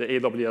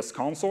AWS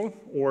console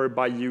or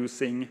by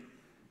using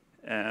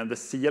the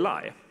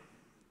CLI.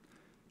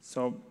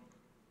 So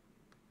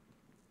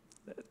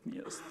let me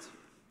just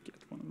get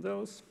one of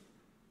those.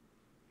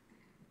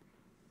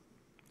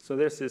 So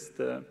this is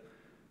the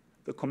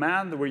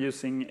command. We're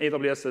using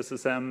AWS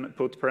SSM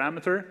put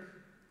parameter.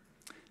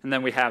 And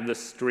then we have the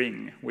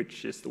string,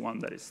 which is the one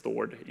that is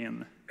stored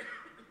in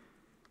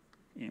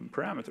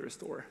parameter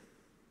store.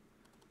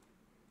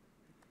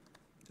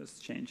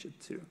 Just change it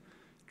to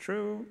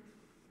true.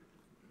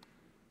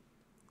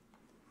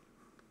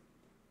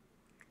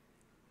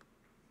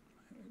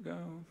 There we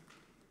go.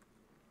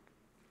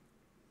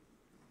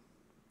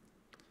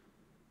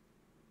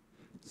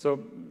 So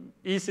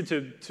easy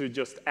to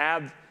just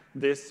add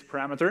this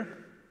parameter.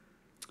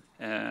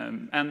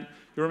 And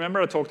you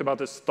remember I talked about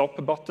the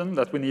stop button,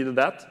 that we needed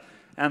that.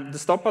 And the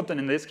stop button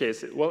in this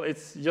case, well,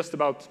 it's just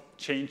about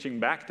changing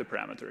back the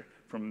parameter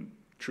from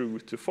true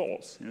to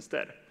false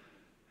instead.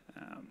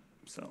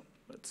 So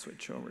let's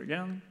switch over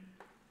again.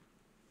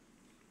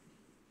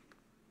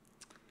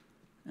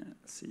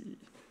 Let's see.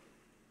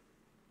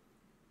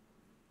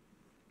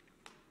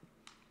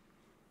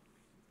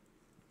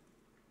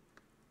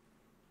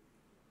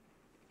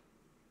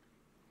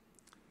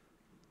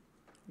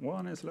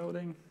 One is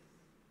loading.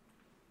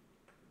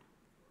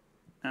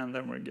 And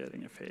then we're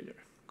getting a failure.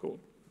 Cool.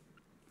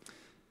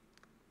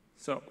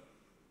 So,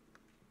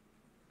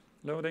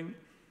 loading.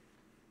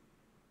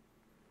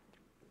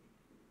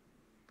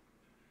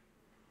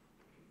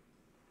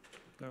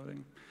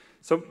 Loading.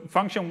 So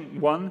function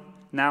 1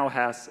 now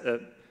has,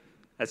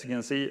 as you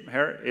can see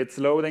here, it's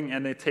loading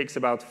and it takes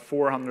about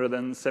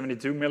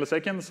 472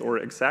 milliseconds, or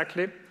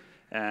exactly,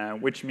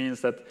 which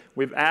means that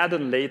we've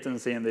added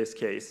latency in this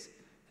case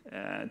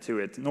to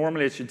it.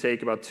 Normally it should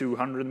take about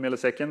 200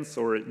 milliseconds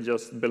or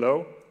just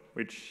below,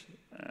 which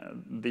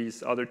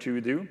these other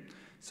 2 do.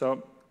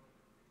 So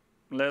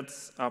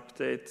let's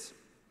update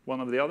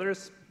one of the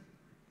others.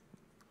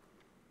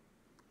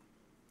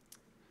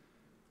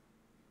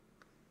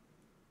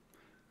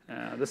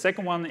 The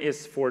second one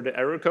is for the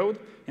error code.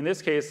 In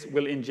this case,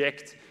 we'll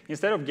inject,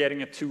 instead of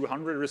getting a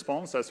 200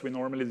 response as we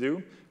normally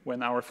do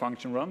when our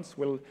function runs,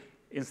 we'll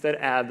instead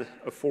add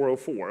a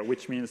 404,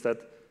 which means that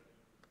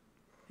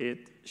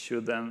it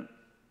should then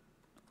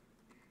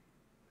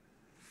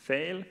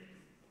fail.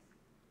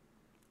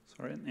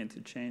 Sorry, I need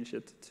to change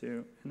it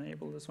to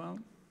enabled as well.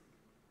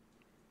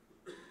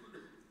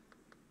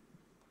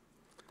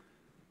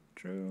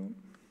 True.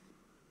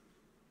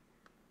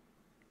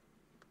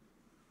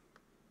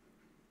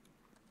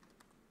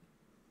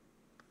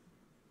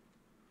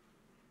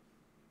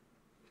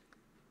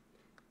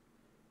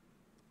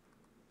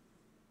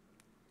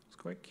 It's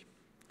quick.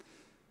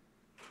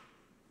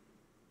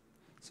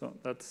 So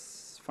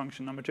that's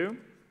function number 2.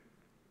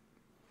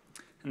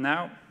 And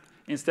now,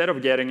 instead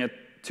of getting a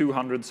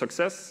 200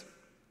 success,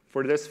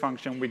 for this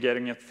function, we're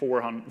getting a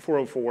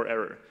 404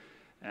 error.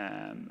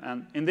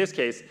 And in this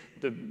case,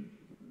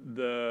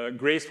 the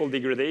graceful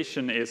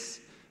degradation is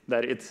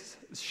that it's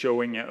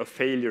showing a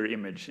failure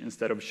image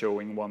instead of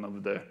showing one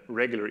of the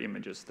regular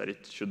images that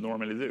it should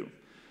normally do.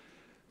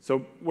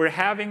 So we're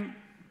having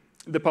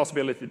the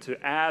possibility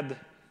to add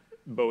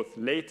both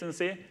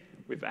latency.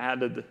 We've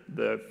added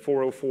the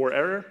 404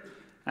 error.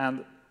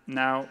 And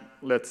now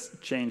let's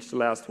change the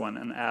last one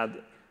and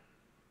add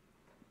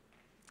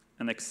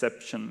an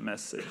exception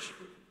message.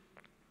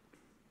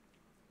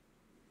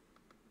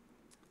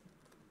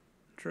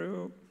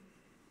 True.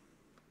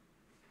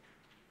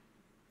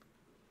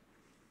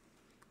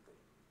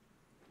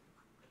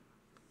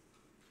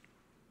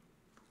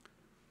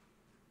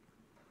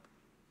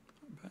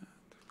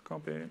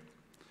 Copy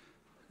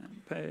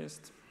and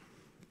paste.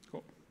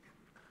 Cool.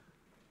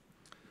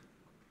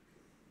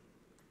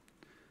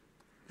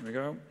 Here we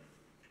go.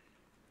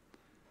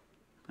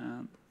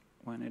 And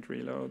when it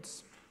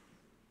reloads,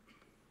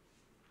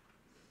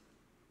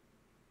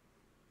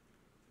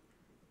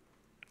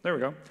 there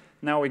we go.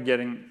 Now we're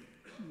getting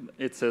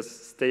it says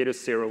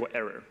status 0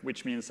 error,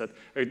 which means that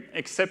an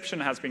exception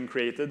has been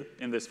created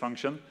in this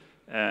function.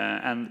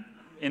 And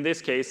in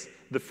this case,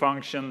 the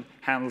function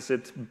handles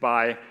it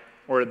by,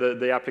 or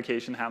the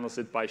application handles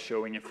it by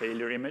showing a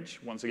failure image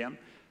once again.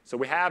 So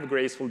we have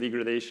graceful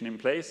degradation in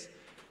place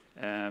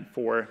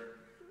for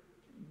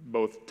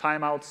both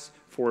timeouts,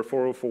 for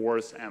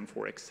 404s, and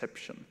for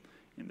exception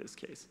in this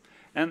case.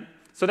 And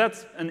so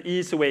that's an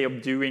easy way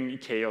of doing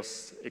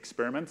chaos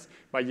experiments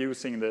by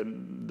using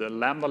the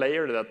Lambda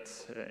layer that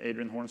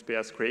Adrian Hornsby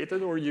has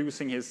created, or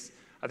using his,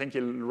 I think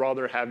he'll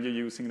rather have you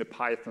using the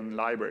Python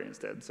library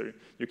instead, so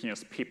you can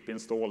just pip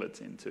install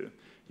it into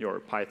your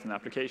Python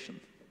application.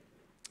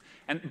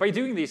 And by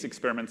doing these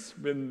experiments,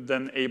 we're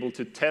then able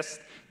to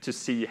test to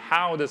see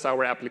how does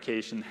our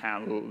application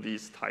handle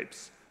these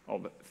types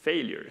of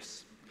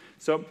failures.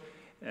 So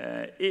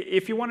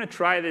if you want to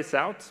try this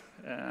out,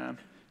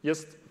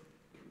 just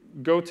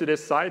go to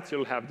this site.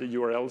 You'll have the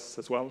URLs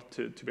as well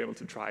to be able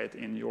to try it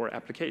in your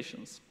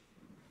applications.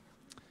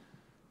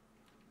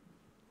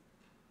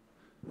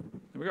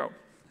 There we go.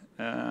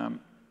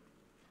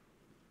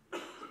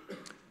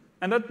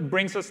 And that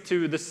brings us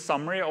to the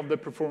summary of the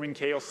Performing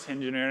Chaos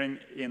Engineering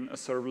in a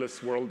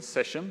Serverless World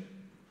session.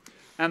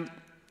 And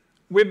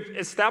we've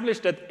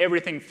established that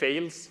everything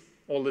fails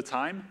all the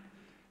time.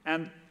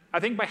 And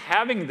I think by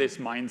having this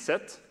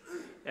mindset,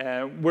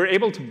 we're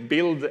able to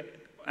build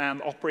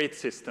and operate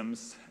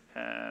systems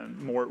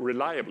more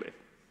reliably.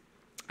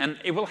 And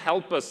it will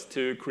help us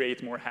to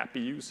create more happy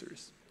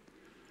users.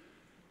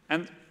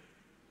 And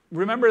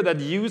remember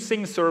that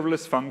using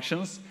serverless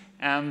functions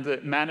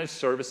and managed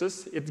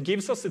services, it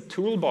gives us a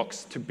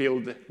toolbox to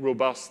build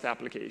robust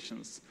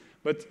applications.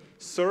 But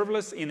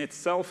serverless in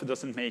itself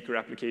doesn't make your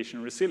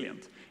application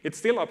resilient. It's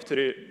still up to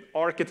the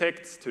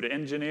architects, to the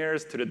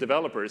engineers, to the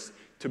developers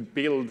to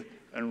build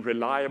a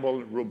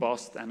reliable,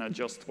 robust, and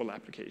adjustable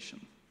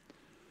application.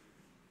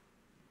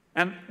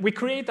 And we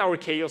create our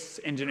chaos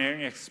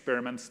engineering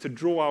experiments to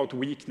draw out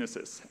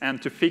weaknesses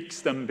and to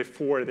fix them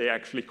before they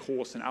actually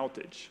cause an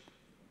outage.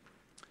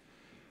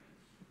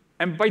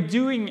 And by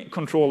doing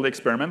controlled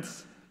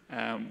experiments,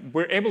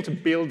 we're able to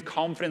build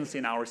confidence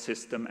in our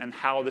system and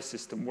how the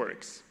system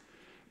works.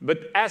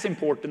 But as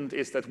important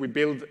is that we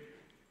build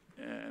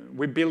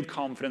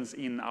confidence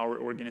in our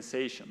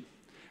organization.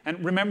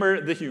 And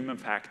remember the human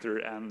factor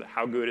and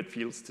how good it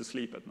feels to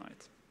sleep at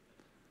night.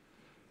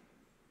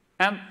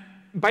 And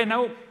by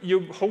now,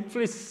 you've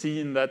hopefully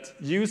seen that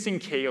using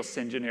chaos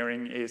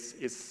engineering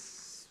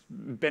is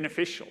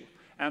beneficial,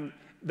 and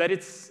that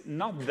it's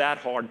not that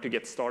hard to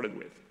get started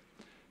with.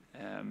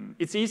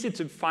 It's easy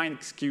to find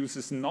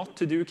excuses not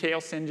to do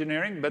chaos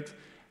engineering, but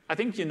I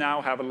think you now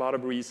have a lot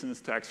of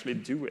reasons to actually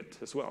do it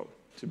as well,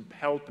 to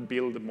help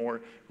build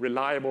more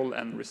reliable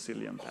and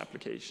resilient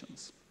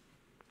applications.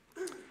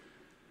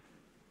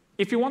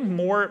 If you want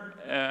more,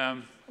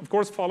 of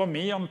course, follow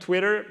me on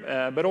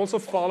Twitter, but also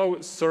follow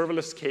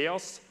Serverless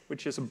Chaos,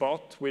 which is a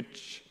bot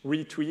which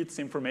retweets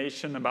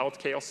information about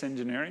chaos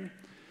engineering.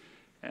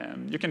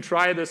 You can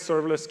try the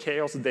Serverless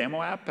Chaos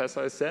demo app, as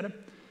I said.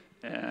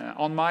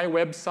 On my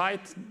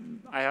website,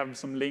 I have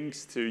some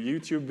links to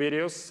YouTube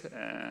videos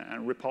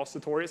and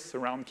repositories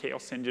around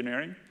chaos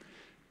engineering.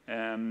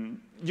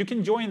 You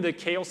can join the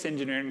Chaos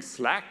Engineering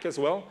Slack as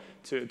well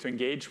to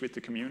engage with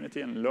the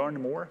community and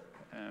learn more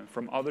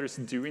from others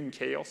doing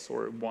chaos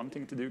or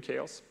wanting to do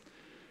chaos.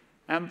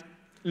 And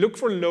look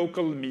for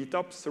local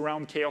meetups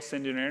around chaos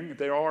engineering.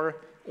 There are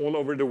all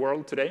over the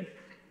world today.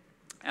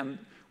 And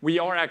we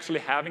are actually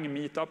having a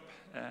meetup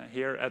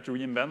here at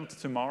re:Invent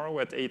tomorrow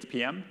at 8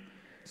 p.m.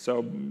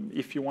 So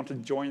if you want to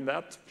join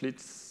that,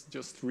 please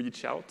just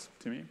reach out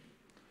to me.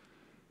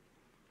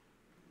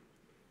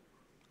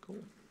 Cool.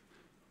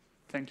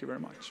 Thank you very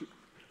much.